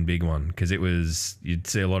fucking big one, because you'd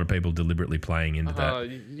see a lot of people deliberately playing into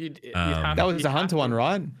that. that was the Hunter one,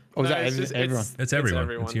 right? Or was No, that it's just- everyone? It's everyone.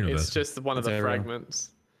 It's universal. It's just one of the everyone.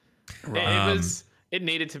 fragments. It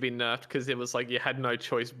needed to be nerfed because it was like you had no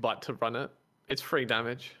choice but to run it. It's free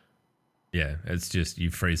damage. Yeah, it's just you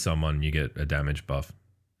freeze someone, you get a damage buff,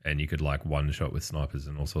 and you could like one shot with snipers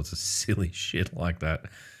and all sorts of silly shit like that.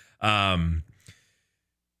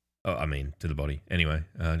 I mean, to the body. Anyway,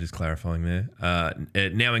 just clarifying there.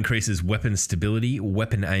 It now increases weapon stability,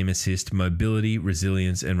 weapon aim assist, mobility,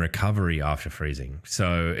 resilience, and recovery after freezing.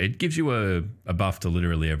 So it gives you a buff to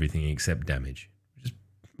literally everything except damage. Which is,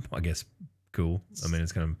 I guess, cool. I mean,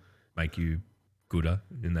 it's going to make you gooder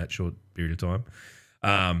in that short period of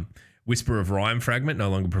time. Whisper of Rhyme fragment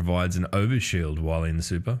no longer provides an overshield while in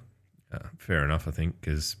super. Fair enough, I think,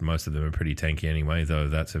 because most of them are pretty tanky anyway, though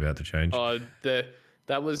that's about to change.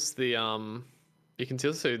 That was the you can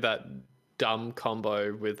still see that dumb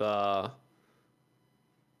combo with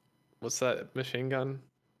what's that machine gun?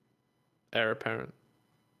 Heir apparent.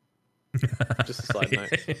 Just a side note.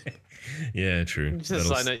 Yeah, true. Just a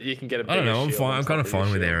side note. You can get a. I don't know. bigger shield I'm on kind of top your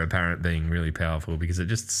fine with shield. Heir Apparent being really powerful because it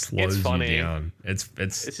just slows you funny. down. It's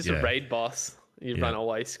It's just yeah. a raid boss. You Yeah. run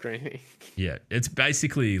away screaming. Yeah, it's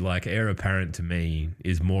basically like heir apparent to me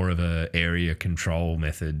is more of a area control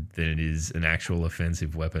method than it is an actual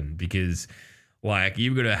offensive weapon because like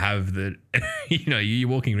you've got to have the, you're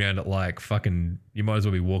walking around at like fucking, you might as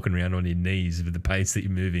well be walking around on your knees with the pace that you're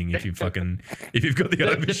moving if you've got the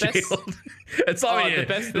overshield. It's like, the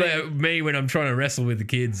best thing- like me when I'm trying to wrestle with the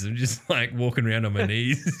kids, I'm just like walking around on my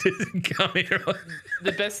knees. Come here.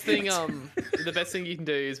 The best thing you can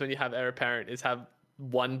do is when you have heir apparent is have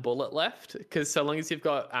one bullet left, because so long as you've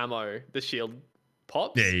got ammo, the shield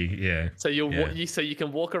pops. Yeah. So you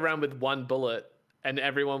can walk around with one bullet, and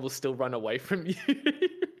everyone will still run away from you.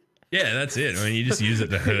 Yeah, that's it. I mean, you just use it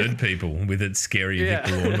to herd people with its scary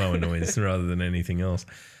Victor lawnmower noise rather than anything else.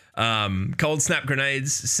 Cold snap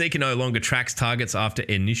grenades. Seeker no longer tracks targets after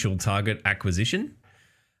initial target acquisition.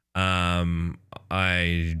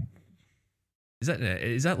 Is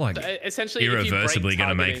that like essentially irreversibly going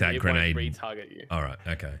to make that grenade retarget you? All right,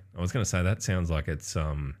 okay. I was going to say that sounds like it's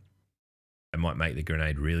it might make the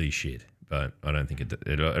grenade really shit, but I don't think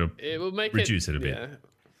it will make reduce it a bit.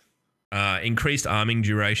 Yeah. Increased arming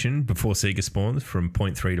duration before Seeker spawns from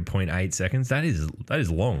 0.3 to 0.8 seconds. That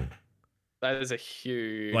is long. That is a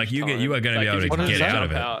huge. Like you time. are going to be able to get out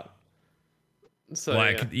of it. So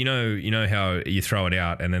like you know how you throw it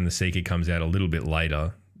out and then the Seeker comes out a little bit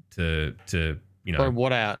later to Or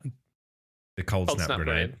what out? the cold snap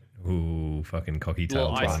grenade. Ooh, fucking cocky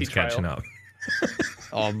tail Little icy time's catching trail. up.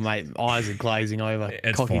 Oh mate, eyes are glazing over.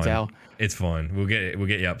 It's Cocky fine. tail. It's fine. We'll get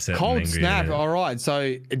you upset. and Cold angry in a snap. minute. All right, so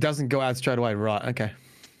it doesn't go out straight away. Right. Okay.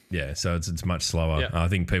 Yeah, so it's much slower. Yeah. I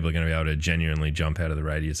think people are going to be able to genuinely jump out of the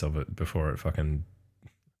radius of it before it fucking. I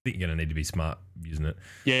think you're going to need to be smart using it.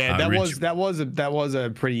 Yeah, that was a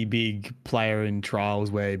pretty big player in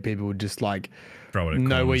trials where people would just like Throw it at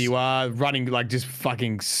know where corners. you are, running like just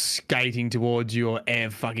fucking skating towards you, or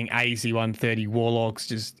fucking AC 130 warlocks,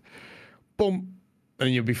 just boom,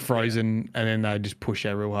 and you'll be frozen, and then they just push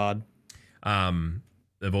out real hard.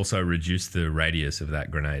 They've also reduced the radius of that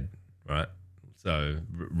grenade, right? So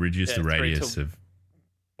reduce the 3 to- radius of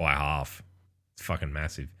by half. It's fucking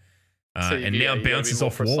massive. So And you now gotta be bounces more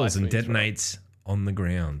off walls precise and when you throw. detonates on the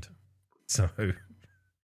ground. So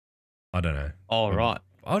I don't know. All right.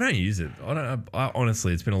 I don't use it. I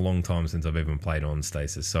honestly, it's been a long time since I've even played on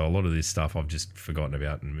Stasis. So a lot of this stuff I've just forgotten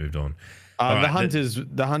about and moved on. All The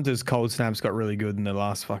right, hunters cold snaps got really good in the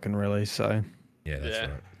last fucking release. So Yeah, that's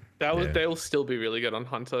Yeah. right. They'll still be really good on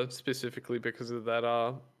Hunter, specifically because of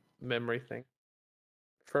that memory thing.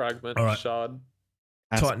 Fragment, All right. shard.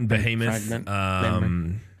 Titan Behemoth. Fragment,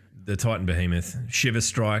 memory. The Titan Behemoth. Shiver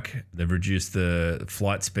Strike. They've reduced the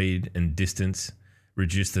flight speed and distance,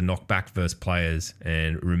 reduced the knockback versus players,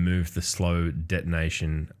 and removed the slow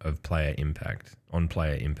detonation of player impact on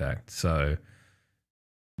player impact. So,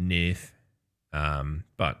 nerf.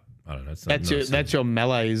 But I don't know. It's that's your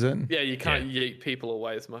melee, is it? Yeah, you can't yeet people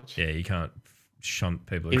away as much. Yeah, you can't shunt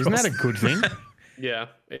people. Isn't across. that a good thing? Yeah,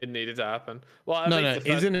 it needed to happen. Well, I No, think no. the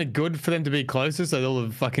fact- Isn't it good for them to be closer so all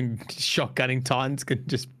the fucking shotgunning titans can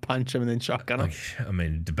just punch them and then shotgun them? Like, I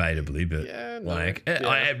mean, debatably, but Yeah, no, like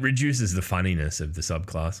yeah. it reduces the funniness of the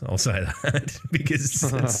subclass. I'll say that because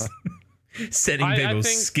it's setting I people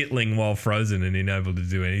think- skittling while frozen and unable to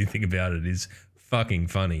do anything about it is fucking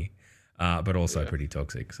funny, but also pretty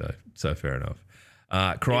toxic. So fair enough.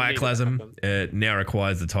 Cryoclasm now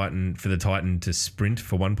requires the Titan to sprint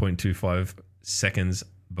for 1.25 seconds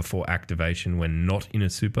before activation when not in a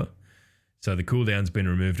super. So the cooldown's been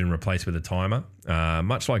removed and replaced with a timer,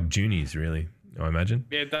 much like Junie's, really, I imagine.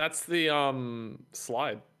 Yeah, that's the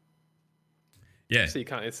slide. Yeah. So you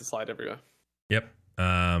can't instant slide everywhere. Yep.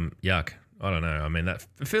 Yuck. I don't know. I mean, it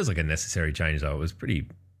feels like a necessary change, though. It was pretty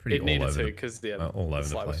It all needed over to the, because all over the the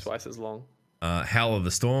slide was place. twice as long. Howl of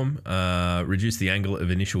the Storm. Reduce the angle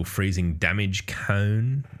of initial freezing damage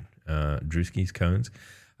cone. Drewski's cones.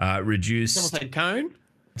 Reduce. Someone say cone?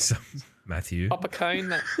 Matthew. Pop a cane.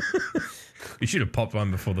 That You should have popped one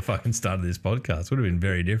before the fucking start of this podcast. Would have been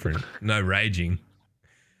very different. No raging.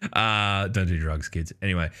 Don't do drugs, kids.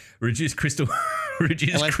 Anyway, reduce crystal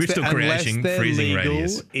crystal creation unless they're freezing legal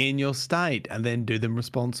radius. in your state, and then do them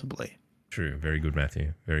responsibly. True. Very good,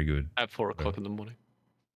 Matthew. Very good. at 4 o'clock in the morning.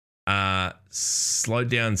 Slowed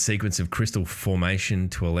down sequence of crystal formation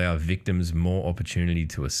to allow victims more opportunity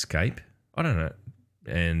to escape. I don't know.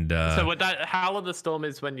 And So what that Howl of the Storm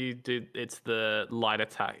is when you do it's the light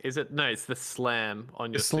attack. Is it? No, it's the slam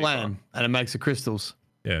on your Slam, and it makes the crystals.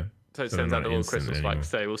 yeah. So it So sends they're out not the little instant crystal anymore. spikes.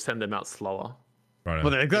 So it will send them out slower. Right.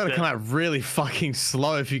 Well, they've got to the- come out really fucking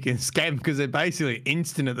slow if you can escape because they're basically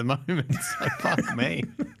instant at the moment. So fuck me.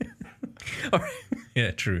 All right.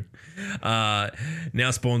 Yeah, true.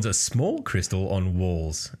 Now spawns a small crystal on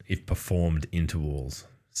walls if performed into walls.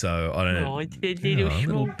 So I don't know. Oh, it's a little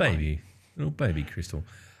small little baby crystal.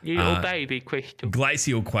 little baby crystal.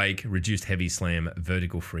 Glacial quake, reduced heavy slam,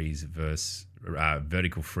 vertical freeze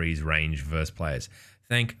range versus players.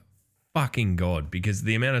 Thank fucking God, because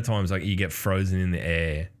the amount of times like you get frozen in the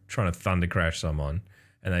air trying to thunder crash someone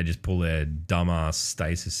and they just pull their dumbass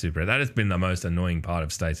stasis super. That has been the most annoying part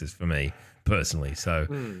of stasis for me personally. So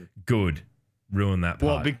good. Ruin that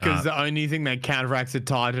part. What, because the only thing that counteracts a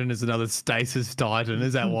Titan is another stasis Titan?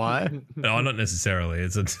 Is that why? No, not necessarily.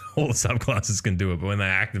 It's all the subclasses can do it, but when they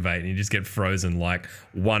activate and you just get frozen like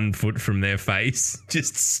 1 foot from their face,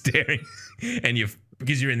 just staring, and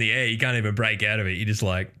because you're in the air, you can't even break out of it. You're just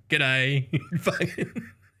like, g'day.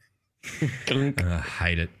 I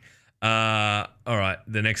hate it. All right,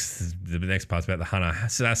 the next part's about the Hunter.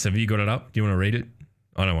 Sass, have you got it up? Do you want to read it?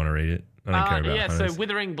 I don't want to read it. I don't care about Hunters. So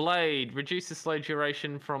Withering Blade reduces slow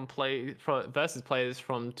duration versus players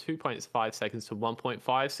from 2.5 seconds to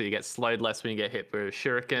 1.5, so you get slowed less when you get hit with a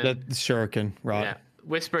shuriken. That's shuriken, right? Yeah.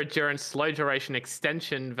 Whisper Endurance slow duration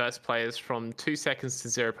extension versus players from 2 seconds to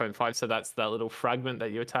 0.5, so that's that little fragment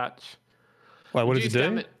that you attach. Wait, what does it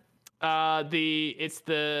do? It's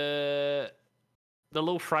the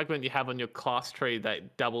little fragment you have on your class tree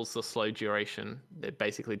that doubles the slow duration. It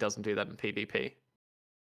basically doesn't do that in PvP.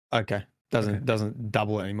 Okay. Doesn't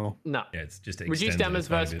double it anymore. No. Yeah, it's just reduced damage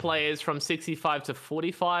versus players from 65 to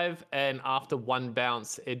 45, and after 1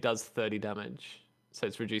 bounce, it does 30 damage. So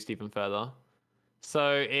it's reduced even further.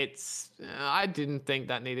 So it's I didn't think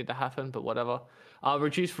that needed to happen, but whatever.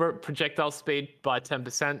 Reduce projectile speed by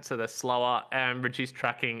 10%, so they're slower, and reduce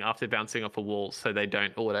tracking after bouncing off a wall, so they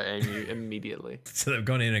don't auto aim you immediately. So they've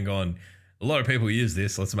gone in and gone, a lot of people use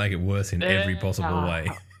this. Let's make it worse in every possible way.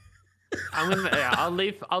 I'll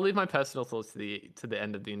leave my personal thoughts to the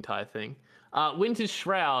end of the entire thing. Winter's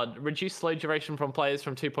Shroud reduced slow duration from players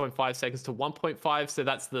from 2.5 seconds to 1.5, so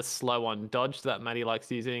that's the slow on dodge that Maddie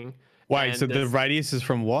likes using. Wait, so the radius is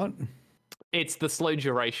from what? It's the slow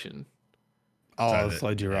duration. Oh,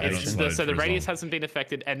 slow duration. So the radius hasn't been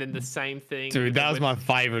affected, and then the same thing. Dude, that was my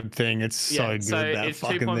favorite thing. It's so good. So that it's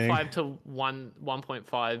fucking 2.5 to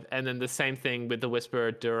 1.5, and then the same thing with the Whisper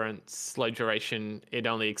Endurance slow duration. It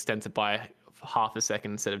only extends it by half a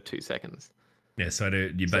second instead of 2 seconds. Yeah, so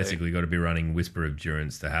you basically got to be running Whisper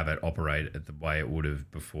Endurance to have it operate at the way it would have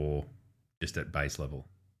before, just at base level.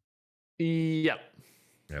 Yep.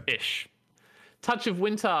 Ish. Touch of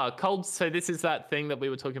Winter, cold. So this is that thing that we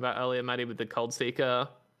were talking about earlier, Maddie, with the Cold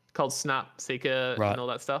Snap Seeker, and all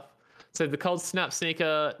that stuff. So the Cold Snap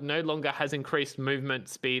Seeker no longer has increased movement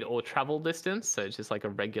speed or travel distance, so it's just like a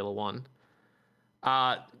regular one.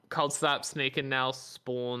 Cold Snap Sneaker now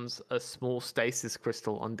spawns a small stasis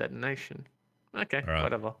crystal on detonation. Okay,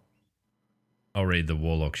 whatever. I'll read the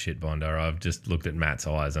Warlock shit binder. I've just looked at Matt's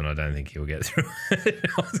eyes and I don't think he'll get through it.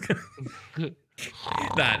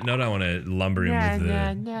 I don't want to lumber him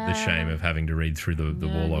with the shame of having to read through the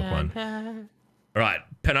Warlock one. All right,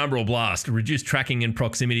 Penumbral Blast. Reduce tracking and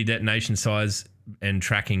proximity detonation size and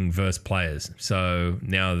tracking versus players. So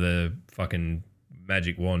now the fucking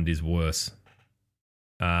magic wand is worse.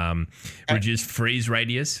 Reduce freeze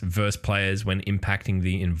radius versus players when impacting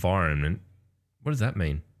the environment. What does that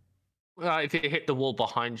mean? If you hit the wall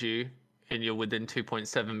behind you and you're within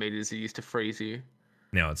 2.7 meters, it used to freeze you.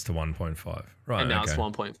 Now it's to 1.5. Right. And now it's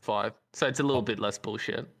 1.5. So it's a little bit less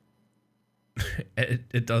bullshit.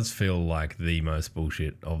 It does feel like the most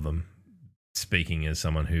bullshit of them. Speaking as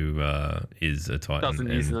someone who is a Titan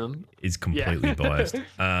doesn't use them, is completely biased.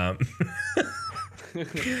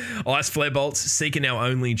 Ice Flare Bolts. Seeker now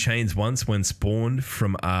only chains once when spawned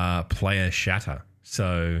from player shatter.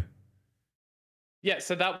 So... Yeah,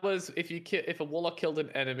 so that was if a Warlock killed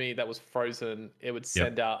an enemy that was frozen, it would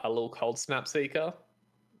send out a little Cold Snap Seeker.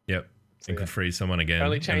 Yep. So it could freeze someone again. It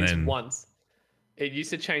only changed once. It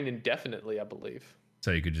used to chain indefinitely, I believe.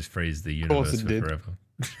 So you could just freeze the universe for forever.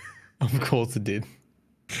 Of course it did.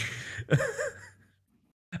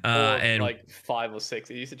 And like 5 or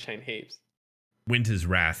 6. It used to chain heaps. Winter's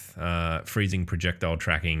Wrath, freezing projectile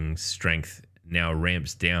tracking strength now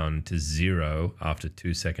ramps down to 0 after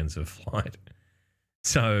 2 seconds of flight.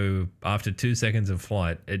 So after 2 seconds of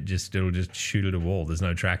flight, it'll just shoot at a wall. There's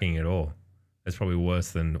no tracking at all. It's probably worse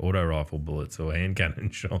than auto rifle bullets or hand cannon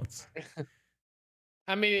shots.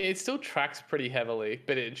 I mean, it still tracks pretty heavily,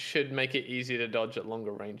 but it should make it easier to dodge at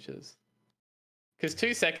longer ranges. Because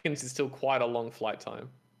 2 seconds is still quite a long flight time.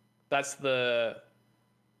 That's the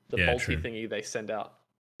bolty thingy they send out.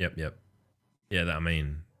 Yep. Yeah, I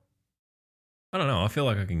mean, I don't know. I feel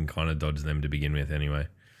like I can kind of dodge them to begin with anyway.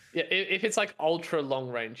 Yeah, if it's like ultra long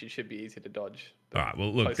range, it should be easy to dodge. All right.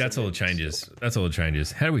 Well, look, Close that's to all it mid changes. still. That's all it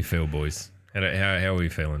changes. How do we feel, boys? How are we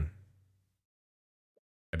feeling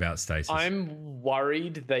about stasis? I'm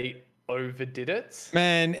worried they overdid it.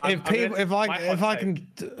 Man, if I can,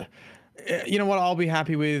 you know what? I'll be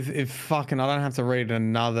happy with if fucking I don't have to read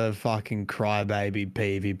another fucking crybaby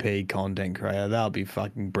PvP content creator. That'll be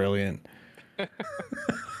fucking brilliant.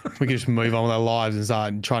 We can just move on with our lives and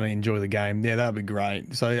start trying to enjoy the game. Yeah, that'd be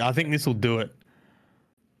great. So I think this will do it.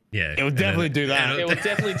 Yeah, It will definitely do that. It will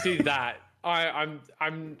definitely do that.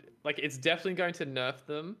 I'm like, it's definitely going to nerf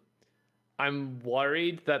them. I'm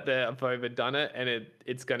worried that they've overdone it and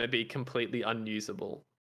it's going to be completely unusable.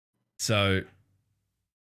 So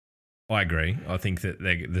I agree. I think that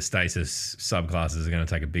the stasis subclasses are going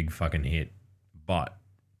to take a big fucking hit. But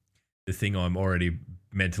the thing I'm already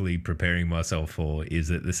mentally preparing myself for is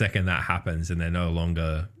that the second that happens and they're no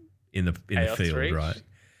longer in the Chaos field, Reach. right?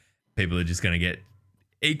 People are just going to get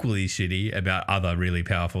equally shitty about other really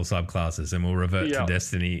powerful subclasses, and we'll revert to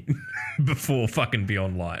Destiny before fucking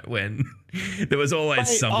Beyond Light, when there was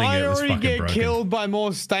always something that was fucking get broken. killed by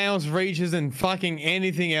more Staos reaches than fucking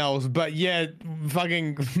anything else, but yet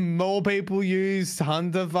fucking more people use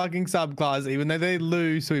Hunter fucking subclass, even though they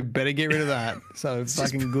lose, so we better get rid of that. So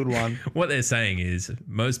fucking good one. What they're saying is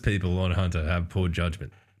most people on Hunter have poor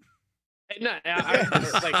judgment. No,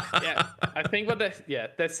 I think what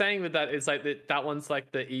they're saying with that is like that one's like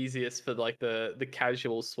the easiest for like the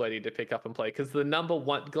casual sweaty to pick up and play, because the number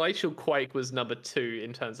one Glacial Quake was number 2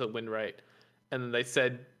 in terms of win rate, and then they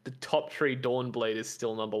said the top tree Dawnblade is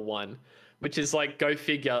still number 1, which is like, go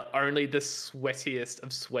figure, only the sweatiest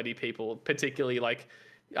of sweaty people, particularly like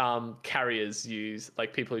carriers use,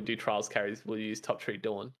 like people who do trials carries will use top tree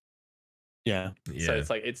Dawn. Yeah. So it's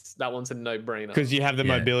like that one's a no-brainer. Because you have the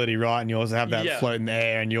mobility, right? And you also have that float in the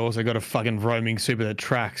air, and you also got a fucking roaming super that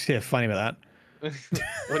tracks. Yeah, funny about that.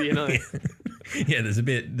 What do you know? Yeah, there's a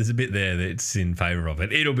bit there that's in favor of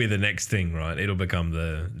it. It'll be the next thing, right? It'll become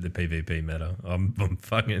the PvP meta. I'm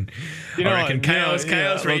fucking. I reckon Chaos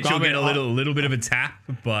Reach will get a little bit of a tap,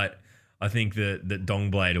 but I think that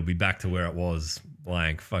Dongblade will be back to where it was.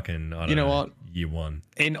 Like fucking. I don't know what? Year 1.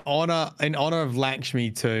 In honor of Lakshmi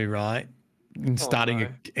too, right? In starting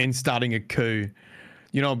a coup,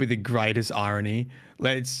 you know, it'll be the greatest irony.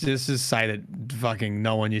 Let's just say that fucking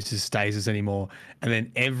no one uses stasis anymore, and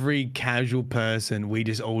then every casual person, we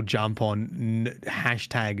just all jump on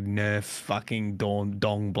hashtag nerf fucking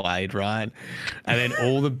Dongblade, right? And then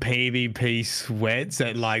all the PvP sweats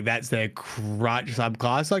that like that's their crutch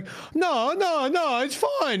subclass. Like, no, it's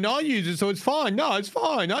fine. I use it, so it's fine. No, it's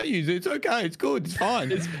fine. I use it. It's okay. It's good. It's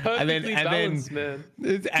fine. It's perfectly balanced, man.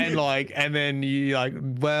 And then you like,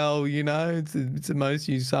 well, you know, it's the most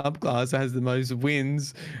used subclass that has the most wins.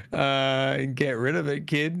 Get rid of it,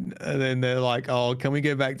 kid. And then they're like, oh, can we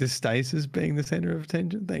go back to stasis being the center of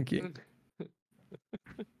attention? Thank you.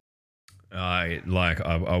 I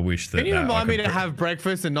wish that. Can you remind me to have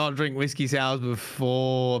breakfast and not drink whiskey sours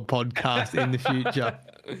before podcast in the future?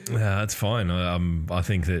 Yeah, that's fine. I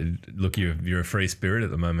think that, look, you're a free spirit at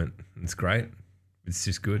the moment. It's great. It's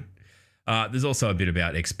just good. There's also a bit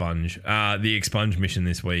about Expunge. The Expunge mission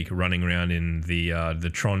this week, running around in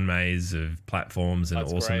the Tron maze of platforms and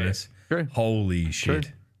awesomeness. Holy shit.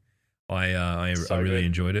 True. I really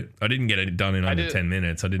enjoyed it. I didn't get it done in under 10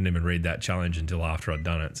 minutes. I didn't even read that challenge until after I'd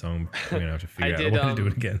done it. So I'm going to have to figure out a way to do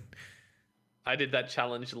it again. I did that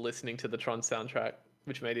challenge listening to the Tron soundtrack,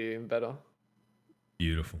 which made it even better.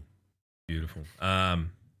 Beautiful.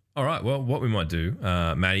 All right, well, what we might do,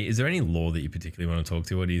 Maddie, is there any lore that you particularly want to talk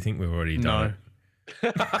to, or do you think we've already done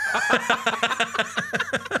it?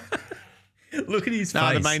 Look at his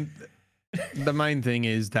face. The main thing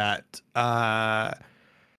is that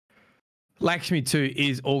Lakshmi 2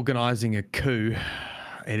 is organising a coup.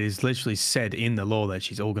 It is literally said in the lore that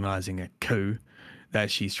she's organising a coup, that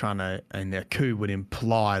she's trying to, and the coup would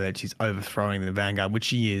imply that she's overthrowing the Vanguard, which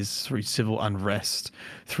she is through civil unrest,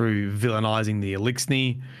 through villainising the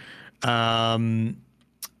Elixni,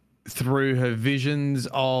 through her visions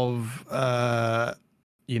of,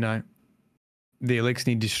 you know, the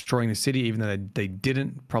Elixni destroying the city, even though they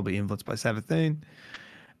didn't, probably influenced by Savathun.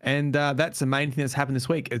 And that's the main thing that's happened this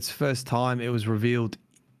week. It's first time it was revealed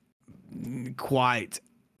quite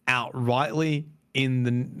outrightly in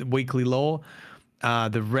the weekly lore.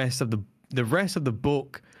 The rest of the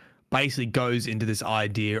book basically goes into this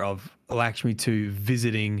idea of Lakshmi 2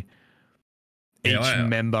 visiting each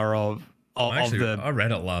member of the. I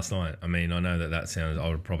read it last night. I mean, I know that sounds. I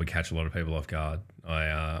would probably catch a lot of people off guard.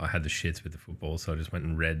 I had the shits with the football, so I just went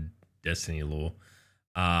and read Destiny lore,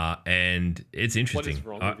 and it's interesting. What is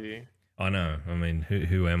wrong with you? I know. I mean,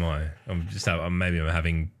 who am I? Maybe I'm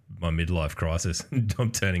having my midlife crisis.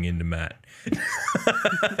 I'm turning into Matt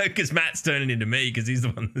because Matt's turning into me because he's the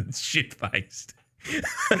one that's shit faced.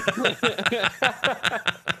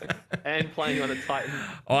 And playing on a Titan.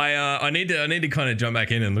 I need to kind of jump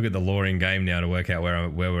back in and look at the lore in game now to work out where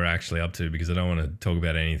we're actually up to, because I don't want to talk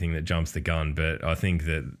about anything that jumps the gun. But I think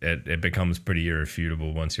that it becomes pretty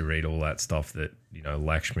irrefutable once you read all that stuff that, you know,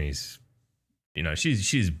 Lakshmi's, you know,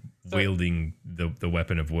 she's wielding the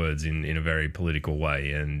weapon of words in a very political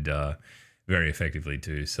way and very effectively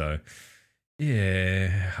too. So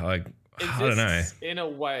yeah, I don't know. In a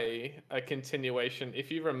way, a continuation.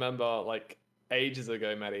 If you remember, like ages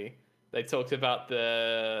ago, Maddie, they talked about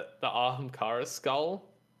the Ahamkara skull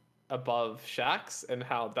above Shaxx and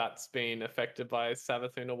how that's been affected by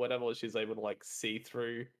Savathun or whatever. She's able to like see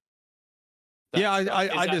through. Yeah,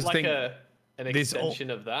 I just like think an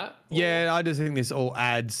extension of that. Or? Yeah, I just think this all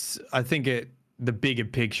adds. I think the bigger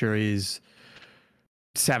picture is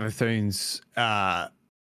Savathun's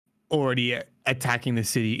already attacking the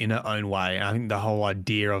city in her own way. I think the whole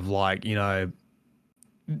idea of, like, you know,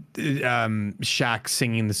 Shaq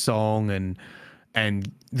singing the song and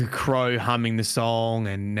the crow humming the song,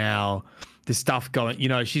 and now the stuff going, you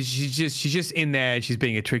know, she's just in there, she's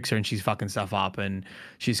being a trickster and she's fucking stuff up and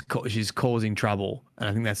she's causing trouble, and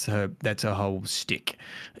I think that's her whole stick.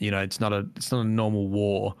 You know, it's not a normal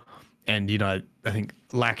war, and, you know, I think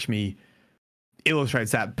Lakshmi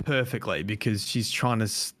illustrates that perfectly because she's trying to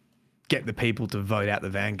get the people to vote out the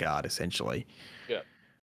Vanguard, essentially. Yeah.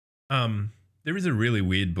 There is a really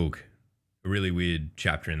weird book, a really weird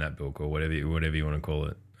chapter in that book, or whatever you want to call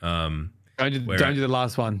it. Don't do the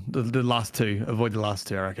last one. The last two. Avoid the last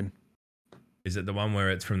two, I reckon. Is it the one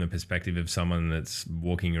where it's from the perspective of someone that's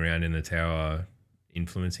walking around in the tower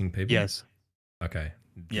influencing people? Yes. Okay.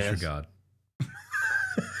 Disregard.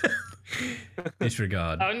 Yes.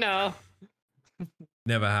 Disregard. Oh no.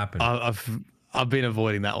 Never happened. I've been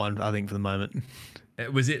avoiding that one, I think, for the moment.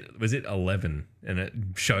 Was it 11 and it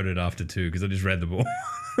showed it after 2 because I just read the book.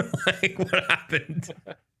 Like, what happened?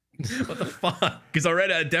 What the fuck? Because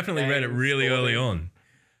I definitely read it really early on.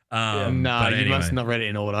 No, you anyway. must not read it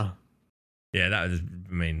in order. Yeah, that was,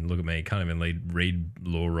 I mean, look at me. Can't even read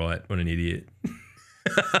lore right. What an idiot.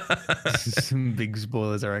 Some big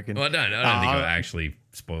spoilers, I reckon. Well, I don't think I actually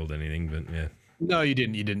spoiled anything, but yeah. No, you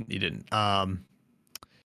didn't.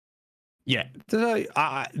 Yeah.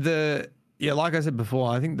 Like I said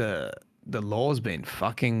before, I think the lore's been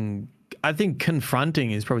fucking. I think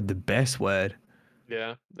confronting is probably the best word.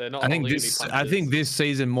 Yeah, they're not. I think this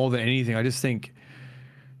season, more than anything, I just think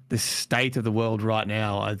the state of the world right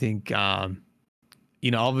now. I think,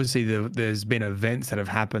 you know, obviously there's been events that have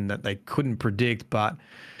happened that they couldn't predict, but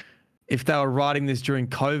if they were writing this during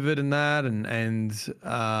COVID and that, and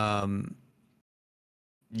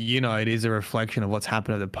you know, it is a reflection of what's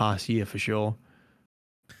happened over the past year for sure.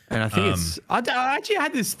 And I think I actually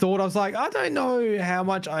had this thought. I was like, I don't know how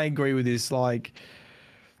much I agree with this. Like,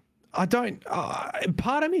 I don't.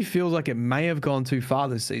 Part of me feels like it may have gone too far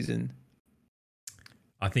this season.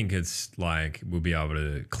 I think it's like we'll be able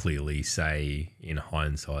to clearly say in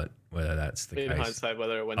hindsight whether that's the case. In hindsight,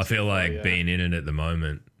 whether it went. I feel too far, like being in it at the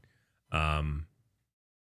moment,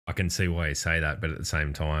 I can see why you say that, but at the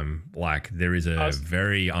same time, like, there is a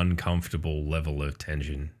very uncomfortable level of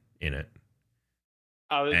tension in it.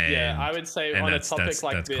 I would say on a topic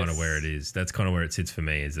like this, that's kind of where it is. That's kind of where it sits for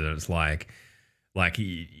me. Is that it's like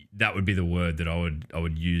that would be the word that I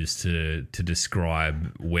would use to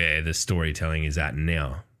describe where the storytelling is at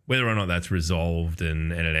now. Whether or not that's resolved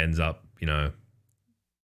and it ends up, you know,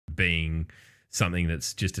 being something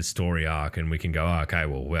that's just a story arc and we can go, oh, okay,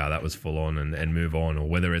 well, wow, that was full on and move on, or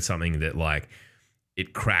whether it's something that, like,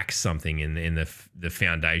 it cracks something in the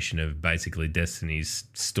foundation of basically Destiny's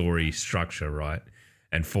story structure, right?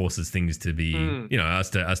 And forces things to be, you know, us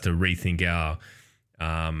to rethink our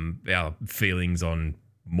feelings on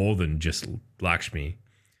more than just Lakshmi.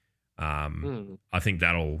 I think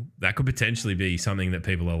that could potentially be something that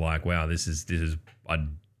people are like, wow, this is. I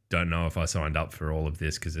don't know if I signed up for all of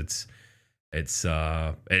this, because it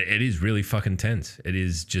is really fucking tense. It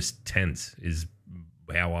is just tense, is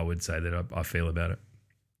how I would say that I feel about it.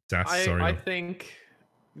 I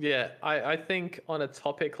think on a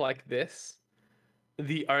topic like this,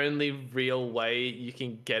 the only real way you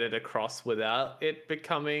can get it across without it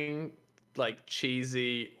becoming like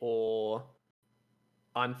cheesy or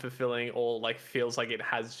unfulfilling or like feels like it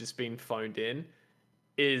has just been phoned in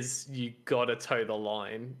is you gotta toe the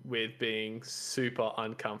line with being super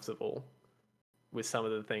uncomfortable with some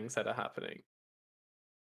of the things that are happening.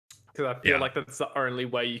 Because I feel like that's the only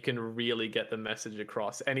way you can really get the message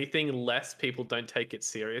across. Anything less, people don't take it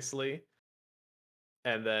seriously.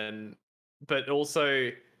 And then, but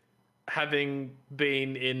also having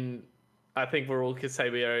been in, I think we're all could say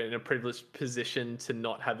we are in a privileged position to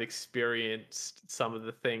not have experienced some of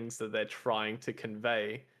the things that they're trying to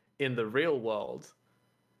convey in the real world.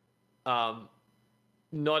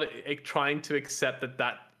 Not trying to accept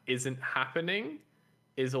that isn't happening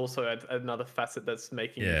is also another facet that's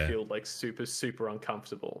making you feel like super, super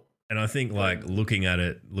uncomfortable. And I think like looking at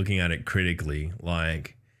it critically,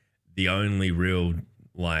 like the only real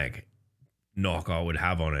like knock I would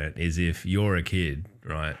have on it is if you're a kid,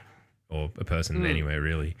 right? Or a person anywhere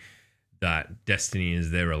really, that Destiny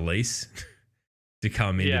is their release to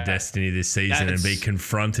come into Destiny this season and be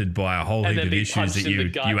confronted by a whole heap of issues that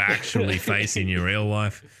you actually face in your real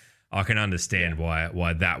life. I can understand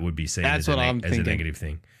why that would be seen as a negative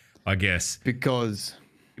thing, I guess. Because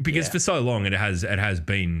for so long it has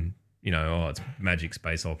been, it's magic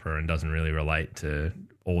space opera and doesn't really relate to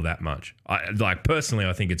all that much. Personally,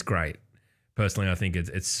 I think it's great. Personally, I think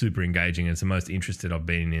it's super engaging. It's the most interested I've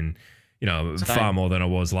been in, far more than I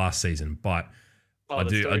was last season. But I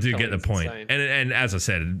do get the point. And as I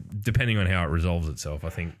said, depending on how it resolves itself, I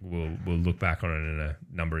think we'll look back on it in a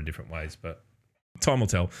number of different ways. But time will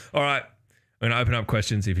tell. All right, I'm going to open up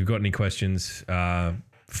questions. If you've got any questions,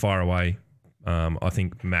 fire away. I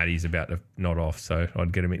think Maddie's about to nod off, so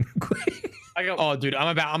I'd get him in quick. Dude, I'm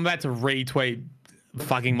about to retweet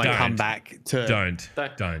fucking my comeback to don't.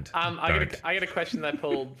 I got a question that I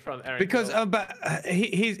pulled from Aaron because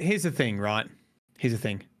here's the thing, right? Here's the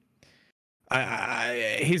thing.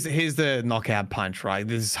 Here's the knockout punch, right?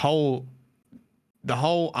 The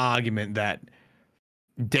whole argument that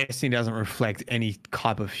Destiny doesn't reflect any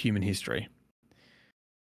type of human history.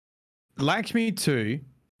 Lakshmi 2,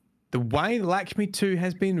 the way Lakshmi 2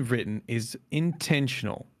 has been written is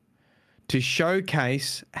intentional to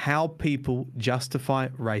showcase how people justify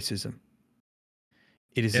racism.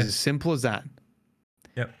 It is as simple as that.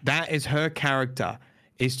 Yep. That is her character,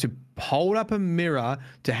 is to hold up a mirror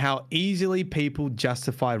to how easily people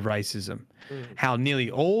justify racism. How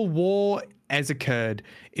nearly all war has occurred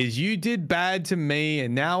is you did bad to me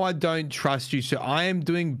and now I don't trust you, so I am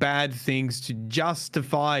doing bad things to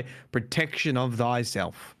justify protection of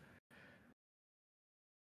thyself.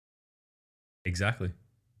 Exactly.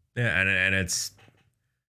 Yeah, and it's,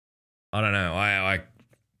 I don't know.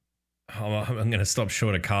 I'm going to stop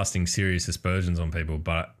short of casting serious aspersions on people,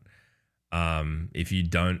 but if you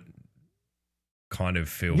don't kind of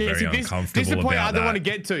feel very uncomfortable this is the point about I don't want to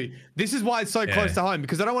get to. This is why it's so close to home,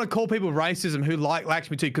 because I don't want to call people racism who like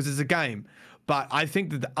Lakshmi 2 because it's a game. But I think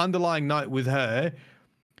that the underlying note with her,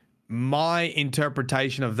 my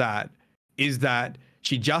interpretation of that is that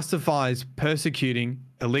she justifies persecuting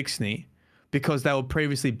Elixni because they were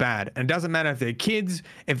previously bad. And it doesn't matter if they're kids,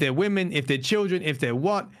 if they're women, if they're children, if they're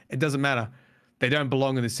what, it doesn't matter. They don't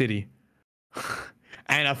belong in the city.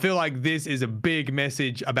 And I feel like this is a big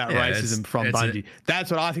message about racism from Bungie.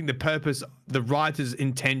 That's what I think the purpose, the writer's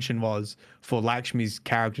intention was for Lakshmi's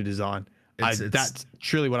character design. That's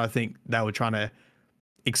truly what I think they were trying to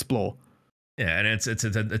explore. Yeah, and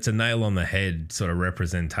it's a nail on the head sort of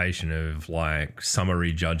representation of like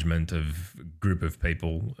summary judgment of a group of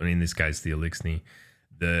people, and in this case the Elixni,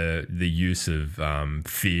 the use of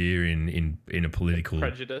fear in a political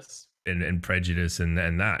prejudice and prejudice and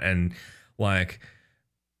that, and like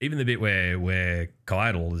even the bit where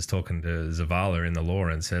Keitel is talking to Zavala in the lore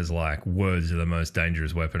and says like words are the most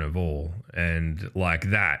dangerous weapon of all, and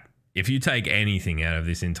like that, if you take anything out of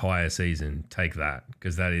this entire season, take that,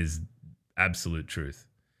 because that is absolute truth.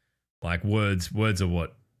 Like words are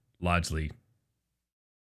what largely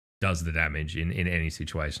does the damage in any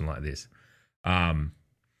situation like this.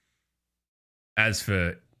 As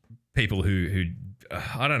for people who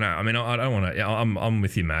I don't know. I mean, I don't want to. I'm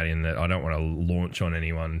with you, Maddie, in that I don't want to launch on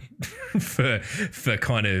anyone for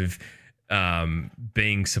kind of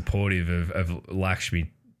being supportive of Lakshmi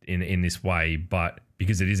in this way, but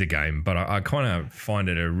because it is a game. But I kind of find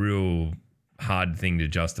it a real hard thing to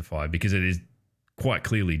justify, because it is quite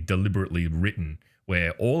clearly deliberately written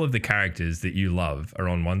where all of the characters that you love are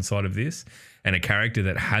on one side of this, and a character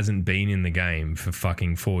that hasn't been in the game for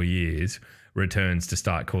fucking 4 years returns to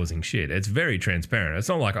start causing shit. It's very transparent. It's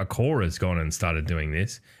not like Ikora's gone and started doing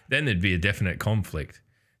this. Then there'd be a definite conflict.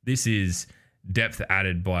 This is depth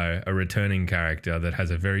added by a returning character that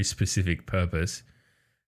has a very specific purpose,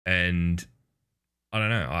 and I don't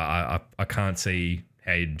know. I can't see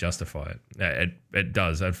how you justify it. It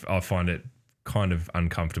does. I find it kind of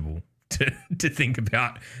uncomfortable to think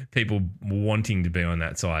about people wanting to be on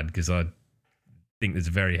that side, because think there's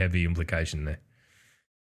a very heavy implication there.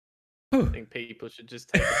 I think people should just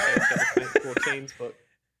take a taste out of 14's book.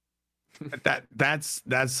 That's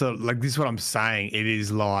like, this is what I'm saying. It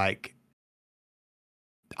is like,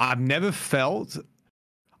 I've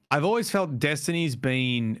always felt Destiny's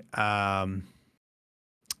been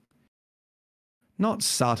not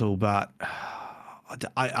subtle, but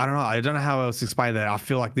I don't know. I don't know how else to explain that. I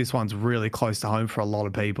feel like this one's really close to home for a lot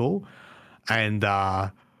of people, and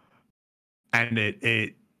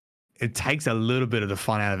it takes a little bit of the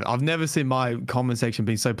fun out of it. I've never seen my comment section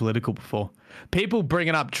being so political before. People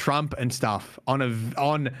bringing up Trump and stuff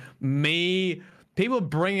people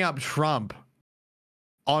bringing up Trump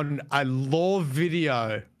on a lore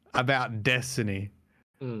video about Destiny.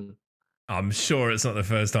 I'm sure it's not the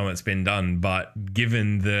first time it's been done, but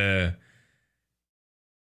given the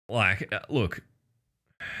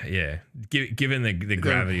given the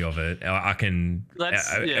gravity of it, I can.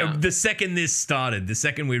 The second this started, the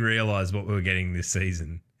second we realized what we were getting this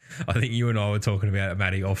season, I think you and I were talking about it,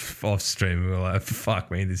 Matty, off stream. We were like,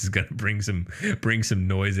 "Fuck me, this is going to bring some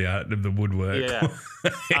noise out of the woodwork." Yeah,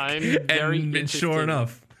 I'm very and interested. sure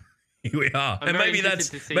enough, here we are. I'm and very maybe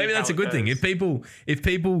that's interested to see how a it good thing. goes. If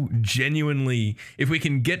people genuinely, if we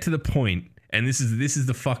can get to the point, and this is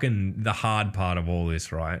the hard part of all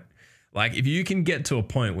this, right? Like, if you can get to a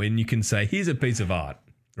point when you can say, here's a piece of art,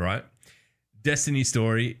 right? Destiny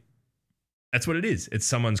story, that's what it is. It's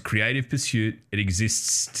someone's creative pursuit. It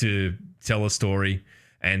exists to tell a story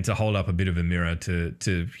and to hold up a bit of a mirror to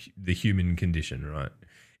the human condition, right?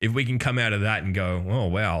 If we can come out of that and go, oh,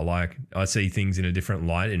 wow, like, I see things in a different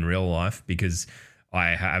light in real life because I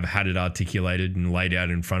have had it articulated and laid out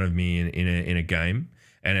in front of me in a game,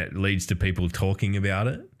 and it leads to people talking about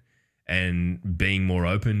it and being more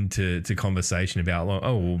open to conversation about, like,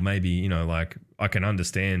 oh, well, maybe, you know, like, I can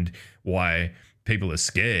understand why people are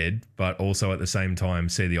scared, but also at the same time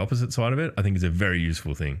see the opposite side of it. I think it's a very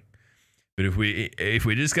useful thing. But if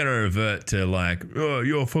we're just going to revert to, like, oh,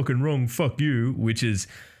 you're fucking wrong, fuck you, which is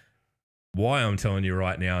why I'm telling you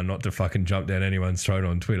right now not to fucking jump down anyone's throat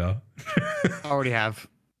on Twitter. I already have.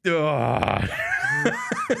 Oh.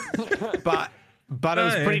 But it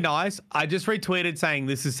was pretty nice. I just retweeted saying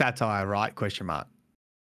this is satire, right? ?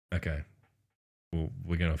 Okay. Well,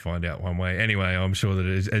 we're going to find out one way. Anyway, I'm sure that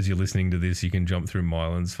as you're listening to this, you can jump through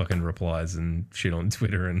Mylan's fucking replies and shit on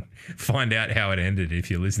Twitter and find out how it ended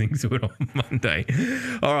if you're listening to it on Monday.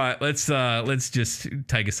 All right, let's just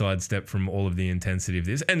take a sidestep from all of the intensity of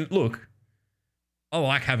this. And look, I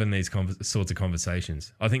like having these sorts of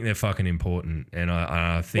conversations. I think they're fucking important, and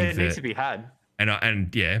I think it needs to be had.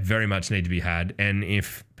 And yeah, very much need to be had. And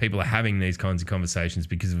if people are having these kinds of conversations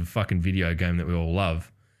because of a fucking video game that we all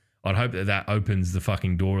love, I'd hope that opens the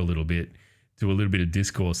fucking door a little bit to a little bit of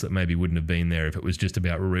discourse that maybe wouldn't have been there if it was just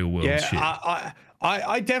about real world shit.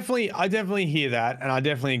 I definitely hear that, and I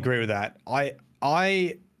definitely agree with that.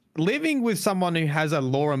 I living with someone who has a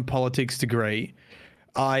law and politics degree,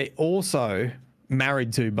 I also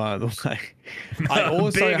married to, by the way. I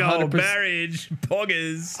also big old marriage,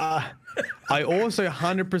 poggers. I also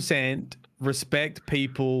 100% respect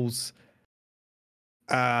people's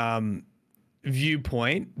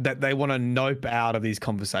viewpoint that they want to nope out of these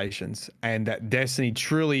conversations, and that Destiny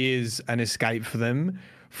truly is an escape for them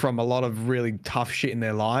from a lot of really tough shit in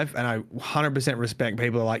their life. And I 100% respect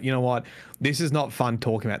people who are like, you know what, this is not fun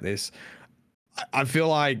talking about this. I feel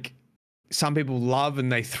like some people love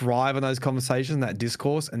and they thrive on those conversations, that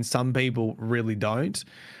discourse, and some people really don't.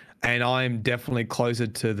 And I'm definitely closer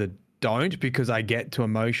to the don't, because I get too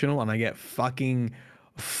emotional and I get fucking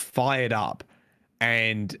fired up,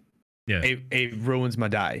 and it ruins my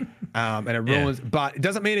day. And it ruins, but it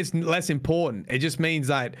doesn't mean it's less important. It just means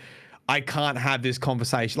that I can't have this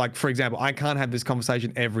conversation. Like, for example, I can't have this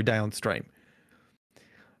conversation every day on stream.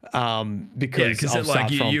 Because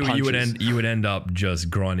you would end up just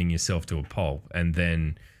grinding yourself to a pulp, and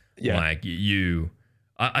then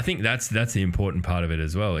I think that's the important part of it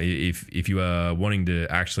as well. If you are wanting to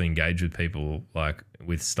actually engage with people, like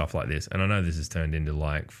with stuff like this, and I know this has turned into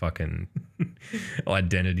like fucking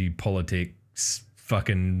identity politics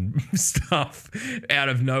fucking stuff out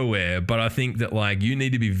of nowhere, but I think that like you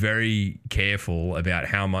need to be very careful about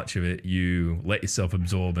how much of it you let yourself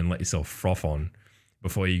absorb and let yourself froth on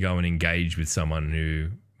before you go and engage with someone who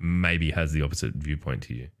maybe has the opposite viewpoint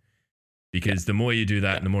to you. Because the more you do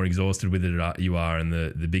that and the more exhausted with it you are, and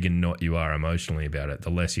the bigger knot you are emotionally about it, the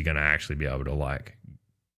less you're going to actually be able to like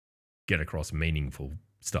get across meaningful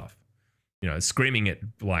stuff. You know, screaming at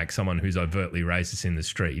like someone who's overtly racist in the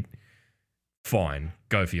street, fine,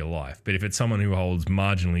 go for your life. But if it's someone who holds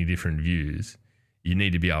marginally different views, you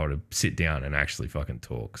need to be able to sit down and actually fucking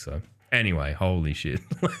talk. So Anyway, holy shit.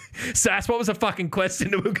 Sass, what was the fucking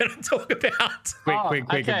question that we were going to talk about?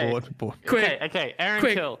 Quick, okay. abort. Quick. Okay, Aaron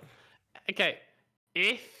Quick. Kill. Okay,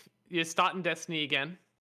 if you're starting Destiny again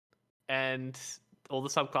and all the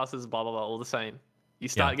subclasses, blah, blah, blah, all the same, you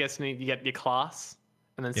start Destiny, you get your class,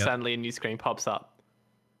 and then suddenly a new screen pops up.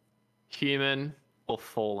 Human or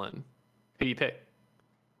Fallen? Who do you pick?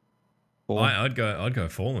 I'd go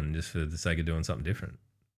Fallen just for the sake of doing something different.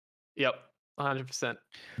 Yep, 100%.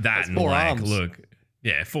 That and four like, arms. look,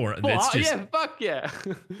 it's just fuck yeah.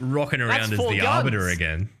 rocking around That's as 4 the guns. Arbiter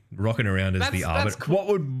again. Rocking around as the That's Arbiter. cool. What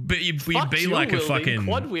would be? We'd Fuck be dual like a wielding, fucking.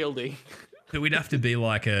 quad wielding. We'd have to be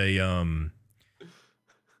like a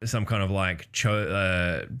some kind of like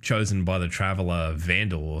chosen by the Traveler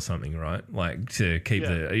Vandal or something, right? Like to keep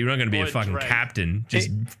you're not going to be Or a a fucking Drake. captain just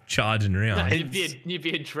charging around. No, you'd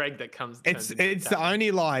be a dreg that comes. It's turns into the only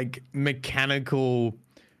like mechanical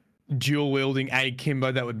dual wielding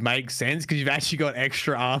akimbo that would make sense because you've actually got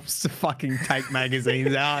extra arms to fucking take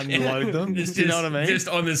magazines out and load them. It's Do you know what I mean? Just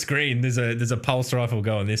on the screen, there's a pulse rifle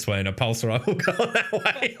going this way and a pulse rifle going that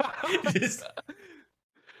way. Just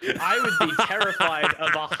I would be terrified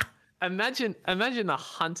of imagine a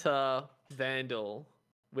hunter vandal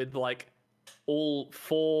with like all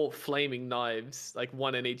 4 flaming knives, like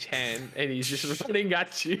one in each hand, and he's just running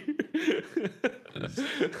at you.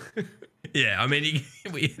 yeah, I mean,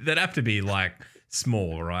 they'd have to be like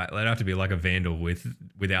small, right? They'd have to be like a Vandal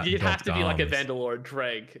without. You'd have docked to be like a arms. vandal or a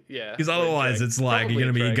dreg, yeah. Because or a otherwise, dreg. it's like Probably you're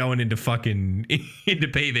going to a be dreg. going into fucking into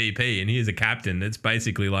PvP, and here's a captain that's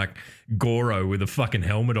basically like Goro with a fucking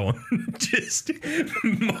helmet on, just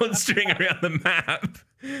monstering around the map.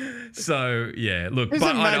 So yeah, look, Just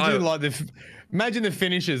but imagine the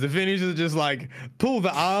finishers. The finishers are just like pull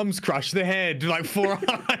the arms, crush the head, like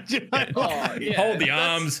 400. Oh, yeah, hold the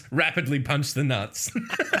that's- arms, rapidly punch the nuts.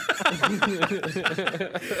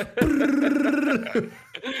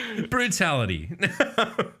 Brutality.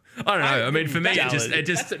 I don't know. I mean, for me, That's it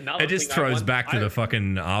just another thing I throws want- back to the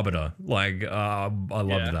fucking Arbiter. Like, I love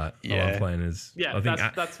Yeah. that. I Yeah. love playing as. Yeah, I think.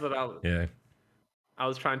 that's what yeah. I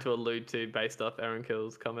was trying to allude to based off Aaron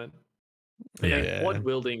Kill's comment. Yeah. Quad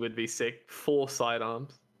wielding would be sick. 4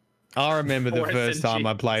 sidearms. I remember the Or first time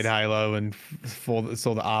I SMGs. played Halo and saw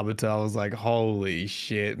the Arbiter. I was like, holy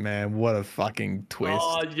shit, man. What a fucking twist.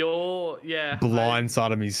 Oh,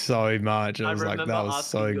 Blindsided me so much. I was like, remember that was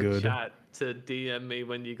asking so your good. Chat to DM me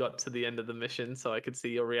when you got to the end of the mission so I could see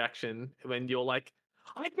your reaction when you're like,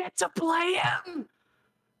 I get to play him.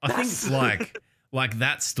 I think it's like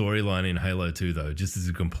that storyline in Halo 2 though, just as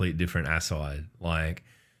a complete different aside. Like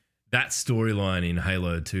that storyline in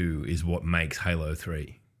Halo 2 is what makes Halo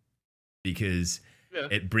 3. Because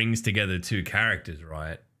it brings together 2 characters,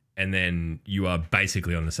 right? And then you are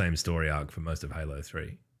basically on the same story arc for most of Halo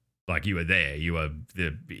 3. Like you were there, you are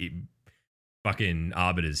the fucking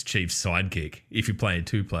Arbiter's chief sidekick if you're playing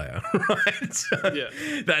 2-player, right? So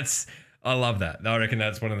I love that. I reckon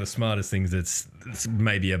that's one of the smartest things that's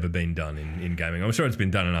maybe ever been done in gaming. I'm sure it's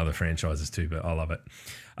been done in other franchises too, but I love it.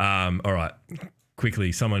 All right.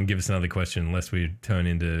 Quickly, someone give us another question lest we turn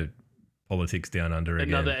into politics down under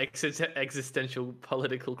again. Another existential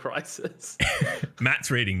political crisis. Matt's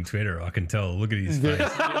reading Twitter, I can tell. Look at his face.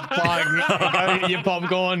 Go get your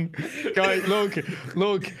popcorn. Go,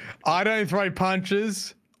 look, I don't throw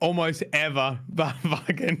punches almost ever, but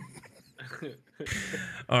fucking.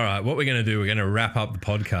 All right, what we're going to do, we're going to wrap up the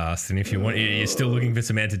podcast. And if you want, you're still looking for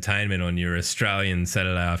some entertainment on your Australian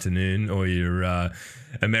Saturday afternoon or your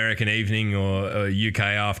American evening or UK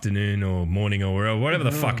afternoon or morning or whatever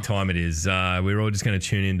the fuck time it is, we're all just going to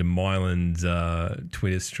tune into Mylan's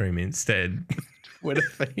Twitter stream instead. Twitter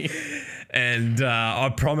feed. And I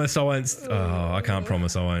promise I won't. I can't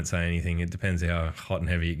promise I won't say anything. It depends how hot and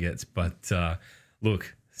heavy it gets. But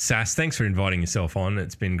look, Sass, thanks for inviting yourself on.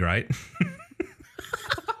 It's been great.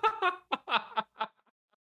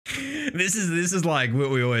 This is like what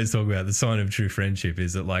we always talk about. The sign of true friendship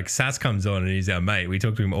is that like Sass comes on and he's our mate. We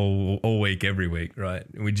talk to him all week, every week, right?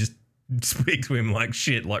 And we just speak to him like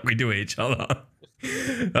shit, like we do each other.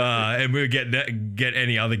 And we'll get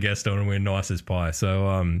any other guest on and we're nice as pie.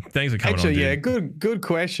 So thanks for coming on. Actually, dude. good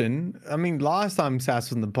question. I mean, last time Sass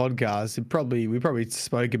was on the podcast, we probably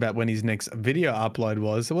spoke about when his next video upload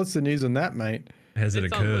was. So what's the news on that, mate? Has it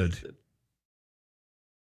It's occurred? unlisted.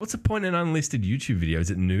 What's the point in unlisted YouTube video? Is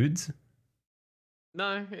it nudes?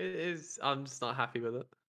 No, it is. I'm just not happy with it.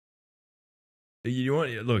 You want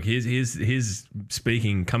look? Here's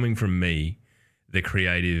speaking coming from me, the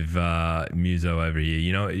creative muso over here.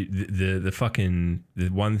 You know the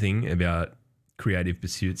one thing about creative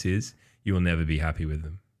pursuits is you will never be happy with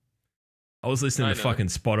them. I was listening I to know. fucking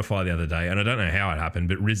Spotify the other day, and I don't know how it happened,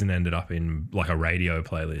 but Risen ended up in like a radio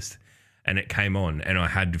playlist, and it came on, and I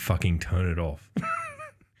had to fucking turn it off.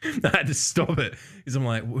 I had to stop it because I'm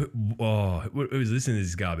like, who's listening to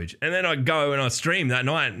this garbage? And then I go and I stream that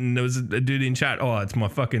night, and there was a dude in chat. Oh, it's my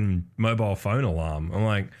fucking mobile phone alarm. I'm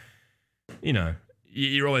like, you know,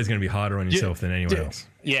 you're always going to be harder on yourself than anyone else.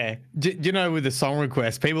 Yeah. Do you know, with the song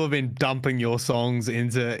requests, people have been dumping your songs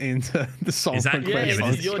into the song Is that- request. Yeah, Yeah, but on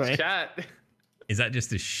this is your stream. chat. Is that just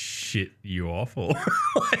to shit you off, or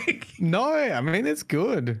like? No, I mean, it's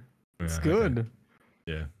good. It's Yeah, good. okay.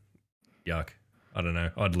 Yeah. Yuck. I don't know.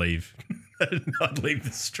 I'd leave. I'd leave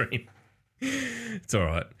the stream. It's all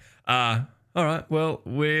right. All right. Well,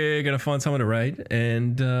 we're gonna find someone to raid,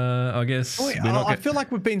 and I guess Wait, we're not I feel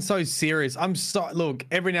like we've been so serious. I'm sorry. Look,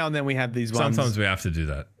 every now and then we have these ones. sometimes we have to do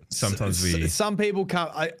that. Sometimes we. Some people come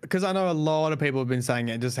because I know a lot of people have been saying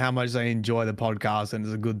it, just how much they enjoy the podcast, and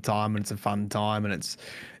it's a good time and it's a fun time, and it's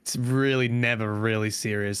really never really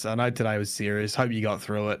serious. I know today was serious. Hope you got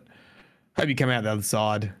through it. Hope you come out the other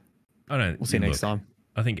side. I don't. We'll see you next time.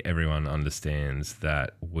 I think everyone understands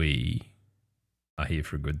that we are here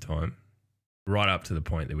for a good time, right up to the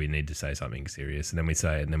point that we need to say something serious, and then we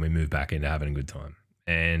say it, and then we move back into having a good time.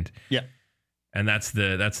 And Yeah. and that's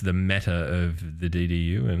the meta of the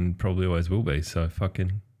DDU, and probably always will be. So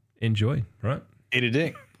fucking enjoy, right? Eat a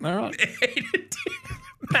dick. All right.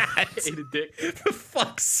 Matt, Eat a dick. for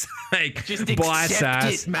fuck's sake, Just bye, accept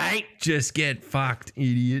Sass. it, mate. Just get fucked,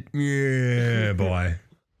 idiot. Yeah, bye.